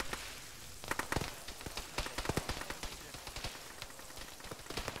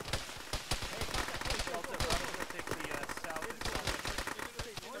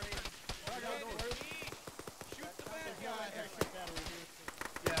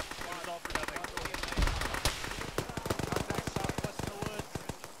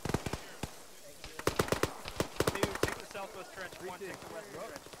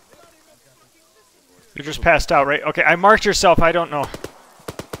 You're just passed out, right? Okay, I marked yourself. I don't know.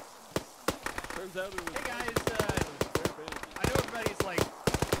 Turns out it was Hey guys, I know everybody's like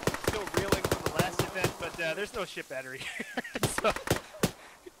still reeling from the last event, but there's no ship battery here. So,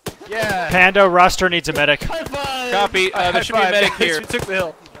 yeah. Panda, roster needs a medic. Copy. There should be a medic here. We took the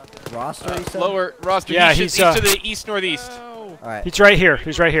hill. Roster, you said? Lower roster. Yeah, he's he's, to the east northeast. Alright. He's right here.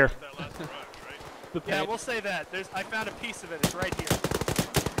 He's right here. Yeah, we'll say that. I found a piece of it. It's right here.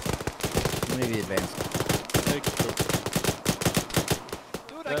 Maybe advanced. Thank you.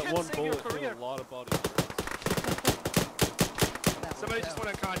 Dude, I That can't one save your bullet career. did a lot of body. Somebody just went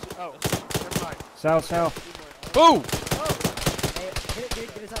unconscious. Oh, never mind. South, south. Boo! Hey, hit it,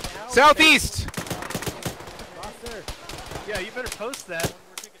 dude. Get us up now. Southeast! Roster. Yeah, you better post that,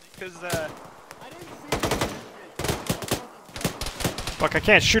 because Fuck, I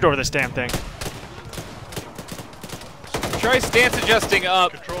can't shoot over this damn thing. Try stance adjusting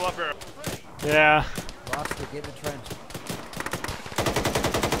up. Control up arrow. Yeah. Roster, get in the trench.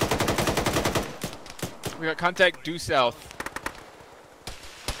 We got contact due south.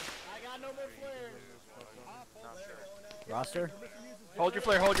 Roster. hold your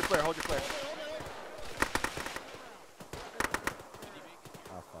flare, hold your flare, hold your flare.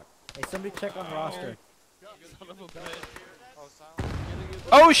 Oh, fuck. Hey, somebody check on roster. Son of a bitch.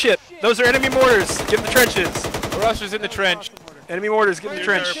 Oh shit! Those are enemy mortars. Get in the trenches. The roster's in the trench. Enemy mortars. Get in the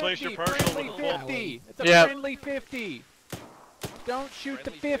trench. Replace your partial with a full. 50. It's a Yeah. friendly 50. Don't shoot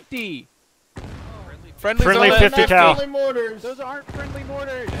the 50. Friendly's Friendly on 50 cal. Those aren't friendly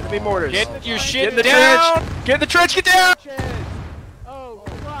mortars. Enemy mortars. Get your Get shit in the down. trench. Get in the trench. Get down. Oh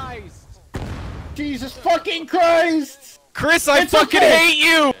Christ! Jesus fucking Christ! Chris, I It's fucking okay. hate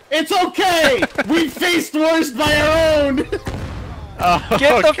you. It's okay! We faced worse by our own!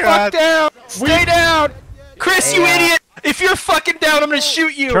 Get the fuck down. Stay down. Chris, Hey, you idiot. If you're fucking down, I'm gonna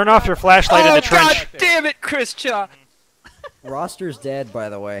shoot you! Turn off your flashlight in the trench. God damn it, ChrisCHA! Roster's dead, by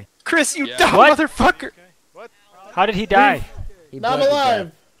the way. Chris, you Yeah. dumb What? motherfucker! How did he die? He Not bled to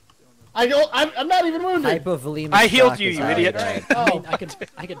alive. death. I'm not even wounded. Hypovolemic I healed shock you, is you how he idiot. died. Oh, I can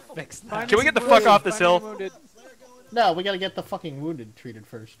fix that. Can we get the fuck off this hill? no, we gotta get the fucking wounded treated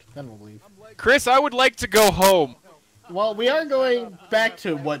first. Then we'll leave. Chris, I would like to go home. Well, we are going back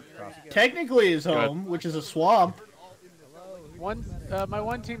to what technically is home, which is a swamp. My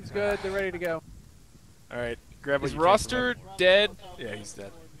one team's good. They're ready to go. Alright, grab what Is you can Roster dead? Yeah, he's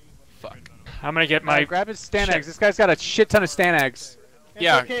dead. Fuck. I'm gonna get my. Grab his Stanags. This guy's got a shit ton of Stanags.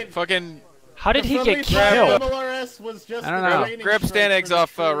 Yeah, okay. fucking. How did The he friendly get fire killed? MLRS was just I don't know. raining Grab strikes Stanags for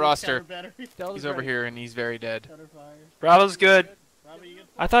off, the crew Roster. counter battery. He's over here and he's very dead. Bravo's good.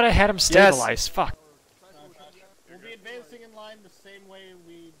 I thought I had him stabilized. Fuck. We'll be advancing in line the same way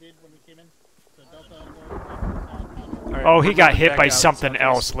we did when we came in. So Delta Alright, Oh, we're he got moving hit back by out something southeast.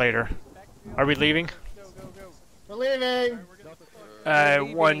 else later. Are we leaving? We're leaving!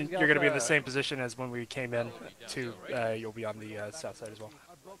 One, you're gonna be in the same position as when we came in. Two, you'll be on the south side as well.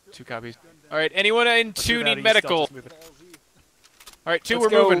 2 copies. Alright, anyone in 2 need medical. Alright, 2, Let's we're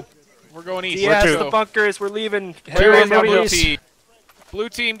go. moving. We're going east. Yes, two. the bunkers, we're leaving. Where is Blue blue team. team? Blue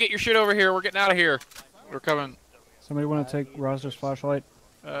team, get your shit over here. We're getting out of here. We're coming. Somebody want to take Roster's flashlight?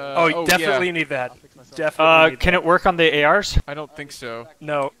 Oh, definitely yeah. need that. Definitely need Can it work on the ARs? I don't think so.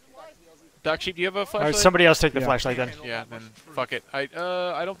 No. Doc Sheep, do you have a Or flashlight? somebody else take the Yeah. flashlight then. Yeah, then fuck it. I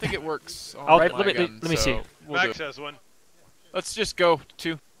don't think it works. On I'll- my let me- gun, let me see. so we'll do Max it. has one. Let's just go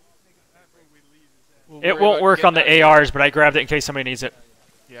 2. We'll It worry won't about work on getting the out of ARs, but I grabbed it in case somebody needs it.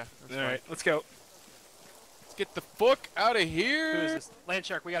 here. Yeah. That's All right, fine. let's go. Let's get the fuck out of Who is here. this?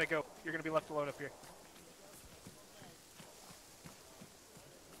 Landshark, we gotta go. You're gonna be left alone up here.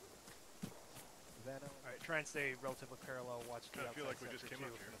 Alright, try and stay relatively parallel. Watch the I feel like outside we just sector came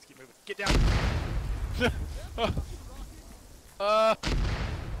too. up here. Let's keep moving. Get down. Well,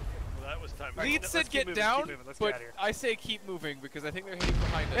 that was time. Lead let's said keep get moving, down, keep moving, let's get but outta here. I say keep moving because I think they're hitting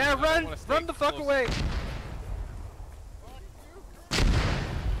behind us. Yeah, and I don't run! wanna stay Run the fuck close. away!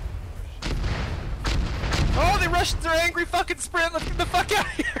 Oh, they rushed their angry fucking sprint! Let's get the fuck out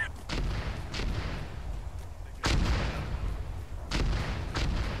of here!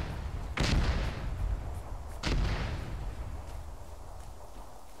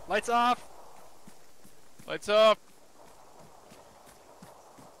 Lights off! Lights up.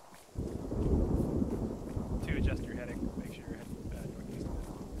 To adjust your heading, make sure you're heading northeast.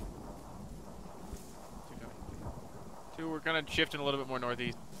 2, we're gonna shift in a little bit more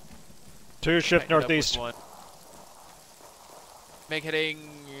northeast. 2 shift Tighten it up with northeast. 1. Make heading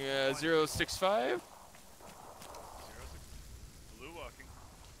 065. Blue walking.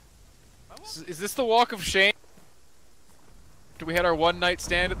 Is this the walk of shame? Do we had our one night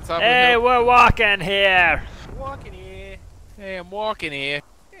stand at the top of the Hey, hill? we're walking here. Walking here. Hey, I'm walking here.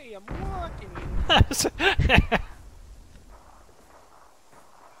 Hey, I'm walking here.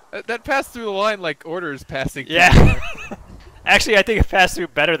 That passed through the line like orders passing. through the Yeah. line. Actually, I think it passed through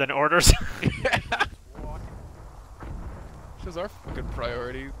better than orders. Shows our fucking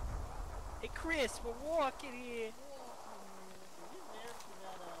priorities. Hey, Chris, we're walking here.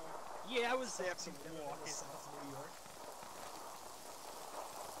 Yeah, I was there for walking.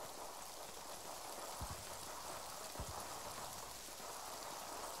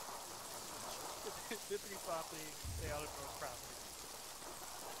 Dippity property, stay out of North property.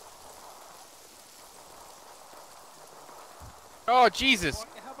 Oh, Jesus!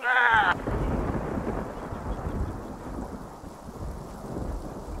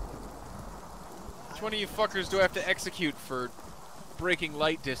 Which one of you fuckers do I have to execute for breaking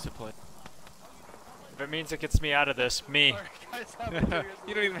light discipline? If it means it gets me out of this, me.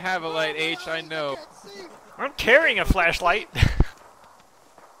 You don't even have a light, H, I know. I'm carrying a flashlight.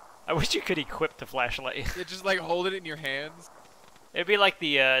 I wish you could equip the flashlight. You just like hold it in your hands. It'd be like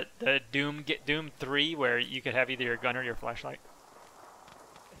the Doom 3 where you could have either your gun or your flashlight.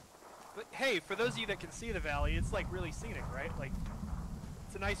 But hey, for those of you that can see the valley, it's like really scenic, right? Like,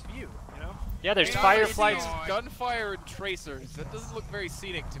 it's a nice view, you know? Yeah, there's Hey, fireflies. it's gunfire and tracers. That doesn't look very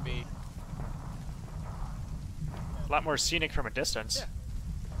scenic to me. A lot more scenic from a distance. Yeah.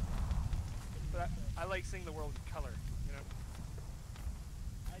 But I like seeing the world in color, you know?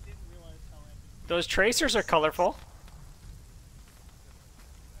 I didn't realize how empty. Those tracers are colorful.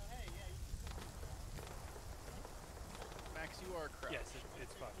 Max, you are crap. Yes,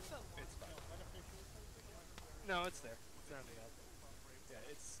 it's fun. It's fun. No, it's there. It's on the ad.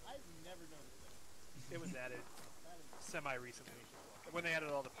 Yeah, it's. I've never noticed that. It was added semi-recently when they added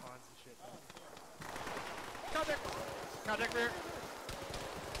all the ponds and shit. Contact! Contact rear.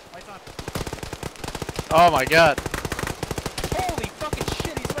 Lights on. Oh my god. Holy fucking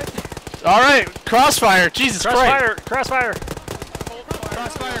shit, he's right there. Alright, crossfire, Jesus Christ. Crossfire! Crossfire!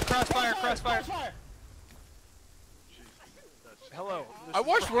 Hello. I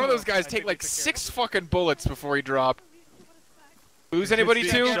watched one of those guys take like 6 fucking bullets before he dropped. Lose anybody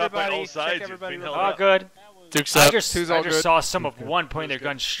Being too? shot by all Check sides, everybody you've been real held Oh, up. good. Duke's I up. just all good? saw some of one pointing their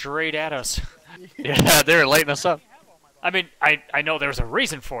gun straight at us. Yeah, they were lighting us up. I mean, I know there was a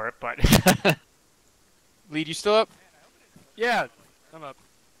reason for it, but Lead, you still up? Yeah, I'm up.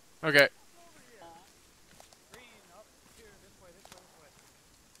 Okay.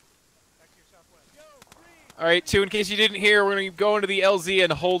 Alright, 2, in case you didn't hear, we're going to go into the LZ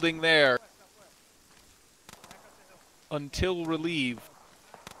and holding there. Until relieved.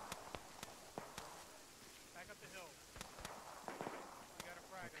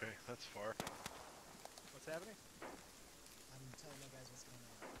 Okay, that's far. What's happening? I'm telling you guys what's going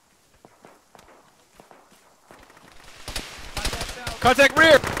on. Contact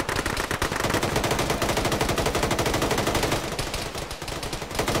rear!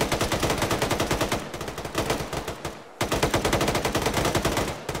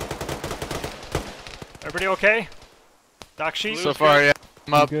 everybody okay? Doc Sheep? So far, yeah.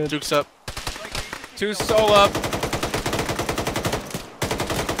 I'm up. good. Duke's up. 2 soul up.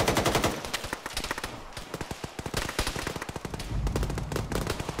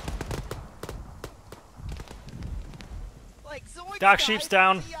 Like, Zoid Doc died Sheep's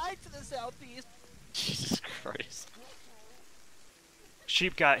down. in the eye to the southeast. Jesus Christ.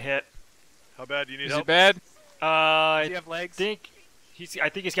 Sheep got hit. How bad do you need Is help? it bad? Does I he have legs? think he's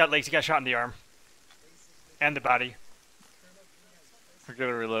got legs. He got shot in the arm and the body. We're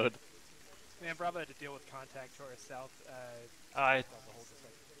gonna reload. Man, Bravo had to deal with contact to our south.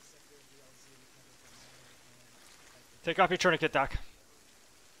 Take off your tourniquet, Doc.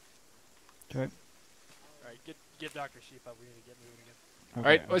 Okay. Alright, get Dr. Sheep up. We need to get moving again.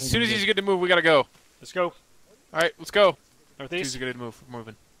 Alright, I as think soon I'm as good. he's good to move, we gotta go. Let's go. Alright, let's go. Northeast. He's good to move. We're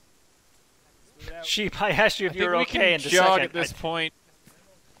moving. Sheep, I asked you if I you think were we okay can in the jog second. at this point.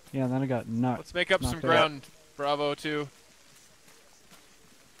 Yeah, then I got knocked. Let's make up some knocked out. ground. Bravo, 2.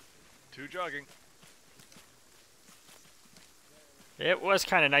 2 jogging. It was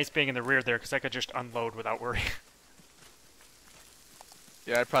kind of nice being in the rear there because I could just unload without worry.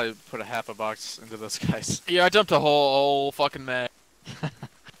 Yeah, I'd probably put a half a box into those guys. Yeah, I dumped a whole fucking mag. I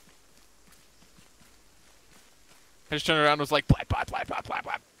just turned around and was like, blap, blap, blap, blap, blap,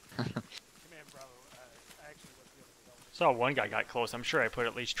 blap. Saw one guy got close. I'm sure I put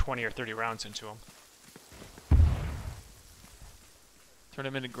at least 20 or 30 rounds into him. Turn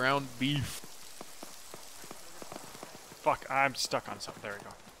him into ground beef. Fuck, I'm stuck on something. There we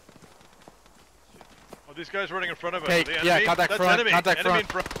go. Oh, these guys running in front of us. Okay, Are they yeah, enemy? contact That's front, enemy. contact enemy in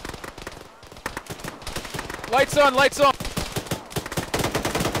front. Lights on, lights on!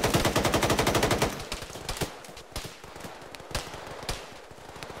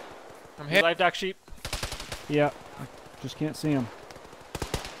 I'm You hit. live, Doc Sheep? Yeah, I just can't see him.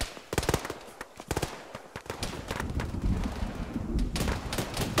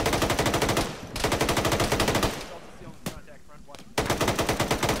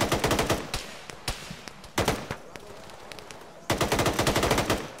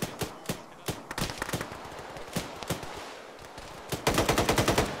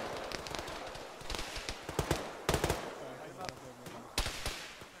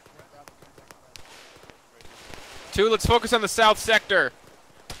 Two, let's focus on the south sector.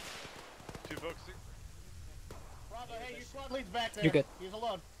 2 focusing. Bravo, hey, your squad lead's back there. You're good. He's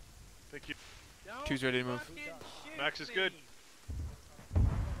alone. Thank you. Two's ready to move. Max is good.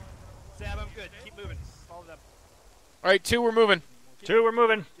 Sam, I'm good. Keep moving. Follow them. Alright, 2, we're moving. 2, we're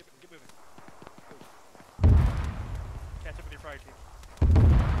moving. Keep moving. Catch up with your fire team.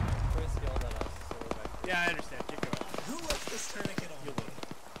 Yeah, I understand. Keep going. Who left this tourniquet on?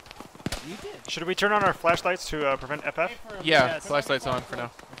 You did. Should we turn on our flashlights to prevent FF? Yeah, flashlight's on for now.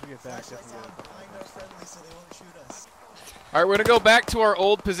 Flashlights on behind our friendly so they won't shoot us. Alright, we're gonna go back to our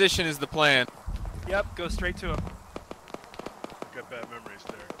old position is the plan. Yep, go straight to him. Got bad memories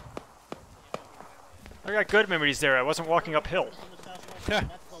there. I got good memories there. I wasn't walking uphill.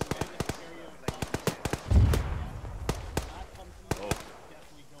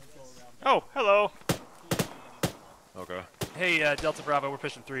 Oh, hello. Okay. Hey, Delta Bravo, we're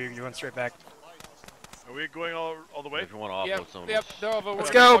pushing through. You're going straight back. Are we going all the way? If you want to Yep, offload some yep, Bravo, Let's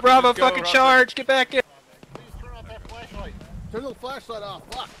we're go, fucking Bravo, just go. fucking charge, get back in. Please turn off that flashlight. Turn the flashlight off.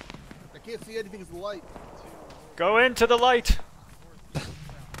 Fuck. I can't see anything as the light. Go into the light.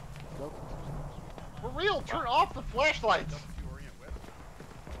 We're real. Turn off the flashlights.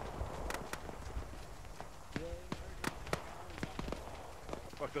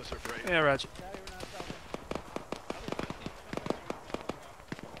 Fuck, those are bright. Yeah, Roger.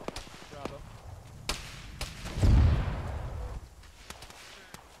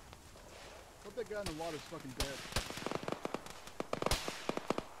 Hope that guy in the water's fucking dead.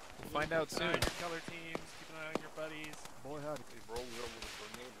 We'll find out soon. Your color teams, keep an eye on your buddies. Boy, howdy.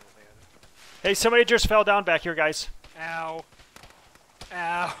 Hey, somebody just fell down back here, guys. Ow.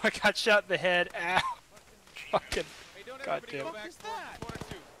 Ow. I got shot in the head. Ow. Fucking. Hey, don't God everybody damn. go back to 1 or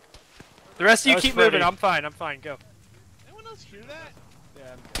 2. The rest of you That was keep Freddy. moving. I'm fine. I'm fine. Go. Anyone else hear that?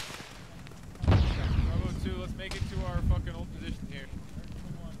 Yeah. Bravo 2, let's make it to our fucking old position here.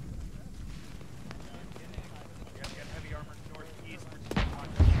 We got heavy armor northeast.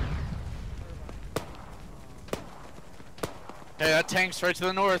 Hey, that tank's right to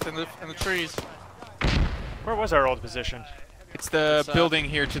the north in the trees. Where was our old position? It's the building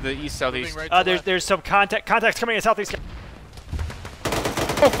here to the east southeast. Right There's some contacts coming in southeast.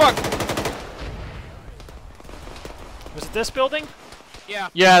 Oh fuck! Was it this building? Yeah.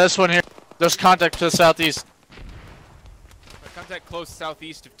 Yeah, this one here. There's contact to the southeast. Contact close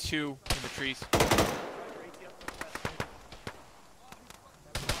southeast of 2 in the trees.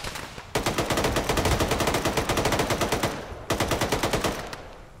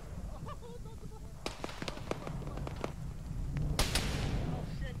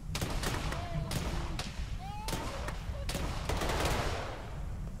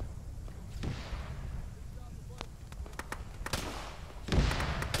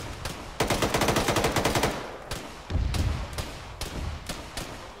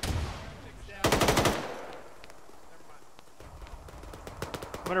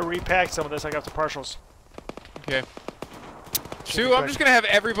 I'm gonna repack some of this. I got the partials. Okay. Should 2, be I'm quick. just gonna have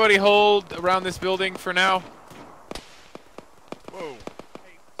everybody hold around this building for now. Whoa.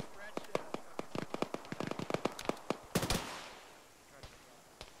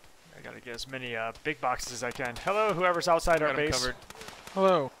 I gotta get as many big boxes as I can. Hello, whoever's outside our Got 'em base. covered.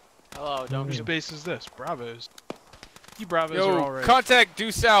 Hello. Hello, don't Whose be. base is this? Bravos. You Bravos are Yo, already. contact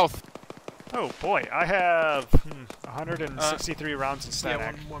due south. Oh boy, I have 163 rounds in Yeah,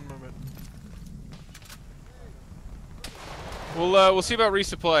 ShackTac. one moment. We'll see about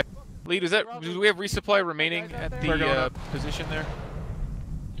resupply. Lead, do we have resupply remaining at We're going the up. position there?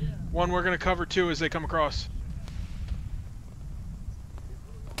 One we're gonna cover 2 as they come across.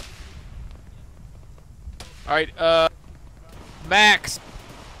 All right, Max,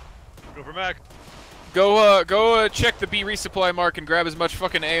 Go for Mac. go check the B resupply mark and grab as much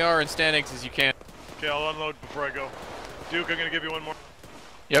fucking AR and Stanix as you can. Okay, I'll unload before I go. Duke, I'm gonna give you one more.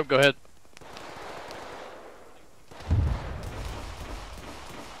 Yep, go ahead.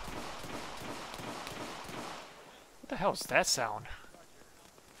 What the hell is that sound?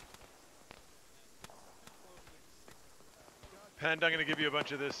 Panda, I'm gonna give you a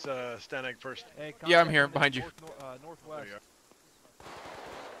bunch of this Stanag first. Hey, Yeah, I'm contact here, on the behind you. northwest. There you are.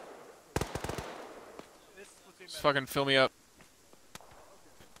 Just fucking fill me up.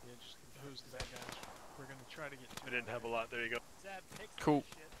 Yeah, just hose the bad guys. We're gonna try to get I didn't have a lot. There you go. Cool.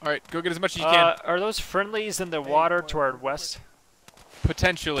 All right, go get as much as you can. Are those friendlies in the water to our west?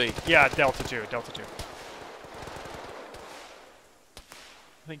 Potentially. Yeah, Delta 2, Delta 2.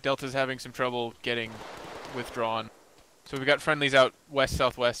 I think Delta's having some trouble getting withdrawn. So we've got friendlies out west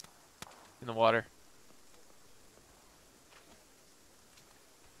southwest in the water.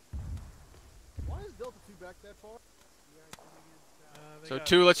 Why is Delta 2 back that far? So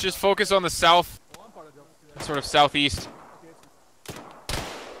 2, let's just focus on the south, Well, I'm part of Delta 2. sort of southeast. Okay,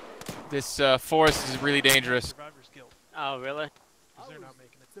 This forest is really dangerous. Survivor's Guild. Oh, really? I They're was, not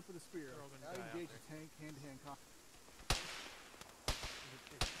making it. except for the spear. They're all gonna I die out engaged there. the tank hand-to-hand combat.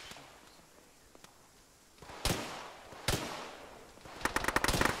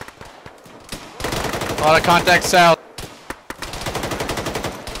 A lot of contact south.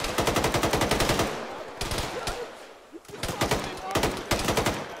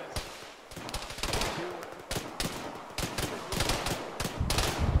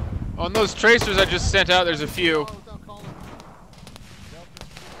 On those tracers I just sent out, there's a few.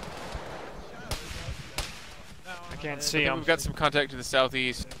 I can't I see think them. we've got some contact to the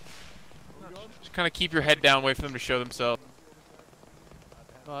southeast. Just kind of keep your head down, wait for them to show themselves.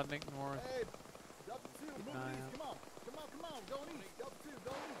 Bodnik north. Hey, Delta 2, move east. Come on. Come on. Going east. Delta 2,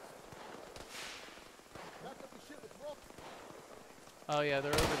 going east. Back up the shit with rope. Oh yeah,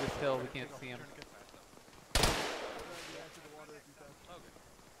 they're over this hill. We can't see them.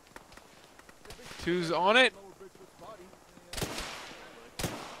 Two's on it.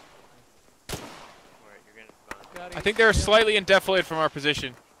 I think they're slightly in defilade from our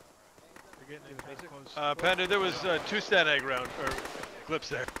position. Panda, there was 2 stat egg round, or clips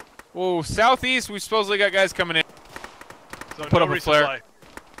there. Whoa, southeast, we supposedly got guys coming in. So Put no up a resupply. flare.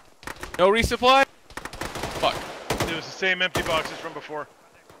 No resupply? Fuck. It was the same empty boxes from before.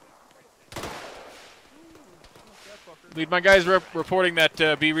 Lead, my guys reporting that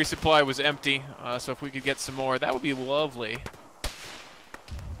B resupply was empty, so if we could get some more, that would be lovely.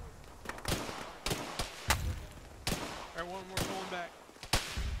 Alright, one more going back.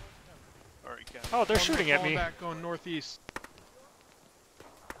 Alright, Oh, they're One shooting more at falling me. back, going northeast.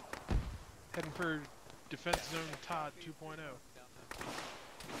 Heading for defense zone Todd 2.0.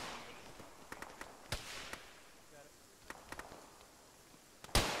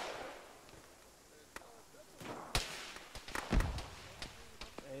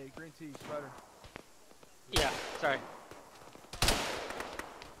 Hey, green tea, spider. Yeah, sorry.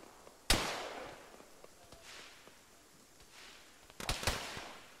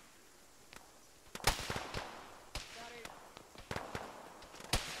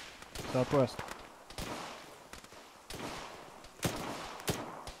 Southwest.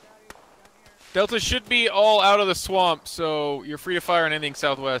 Delta should be all out of the swamp, so you're free to fire on anything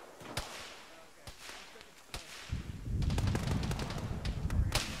southwest.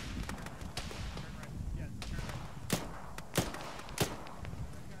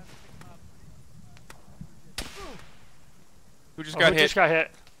 Who just got hit? Just got hit.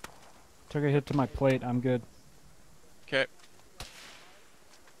 Took a hit to my plate. I'm good. Okay.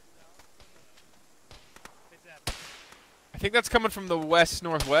 I think that's coming from the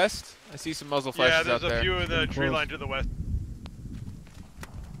west-northwest. I see some muzzle flashes out there. Yeah, there's a few in the tree line to the west.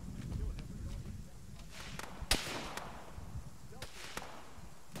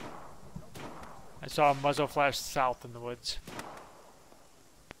 I saw a muzzle flash south in the woods.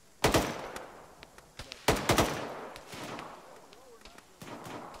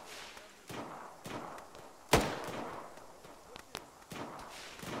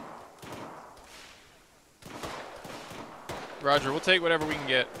 Roger, we'll take whatever we can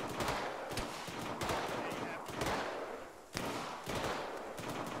get.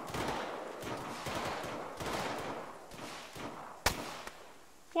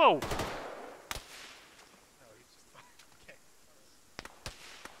 Whoa!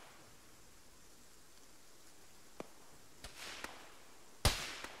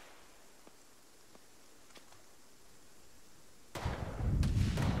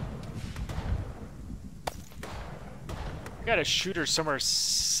 Got a shooter somewhere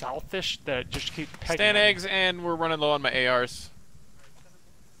southish that just keep pegging. Stand at me. eggs, and we're running low on my ARs.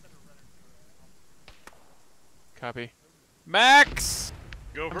 Copy. Max!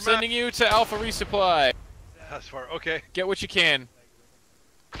 Go for I'm sending you to Alpha Resupply. That's far. Okay. Get what you can.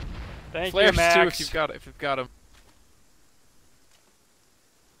 Thank Flares you, Max. too, if you've got it. If you've got them.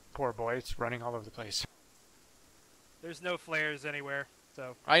 Poor boy, it's running all over the place. There's no flares anywhere,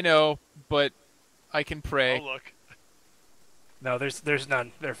 so. I know, but I can pray. Oh look. No, there's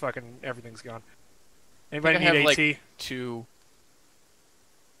none. They're fucking everything's gone. I Anybody think I need have, AT? like, 2.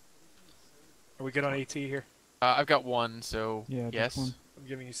 Are we good on AT here? I've got 1, so Yeah, just yes. one. I'm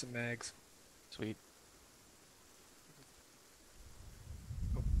giving you some mags. Sweet.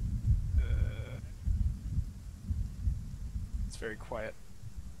 It's very quiet.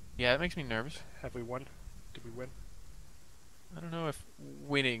 Yeah, that makes me nervous. Have we won? Did we win? I don't know if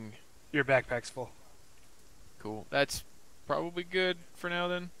winning. Your backpack's full. Cool. That's probably good for now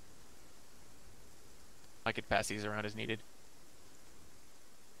then. I could pass these around as needed.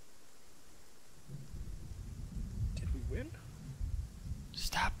 Did we win?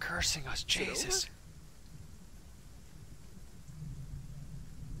 Stop cursing us, Jesus.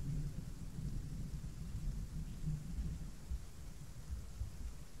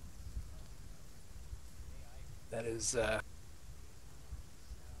 That is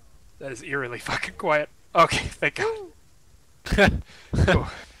eerily fucking quiet. Okay, thank God. Cool.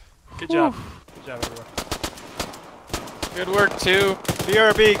 Good job. Good job, everyone. Good work, too.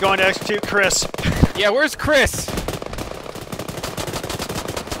 BRB going to execute Chris. Yeah, where's Chris?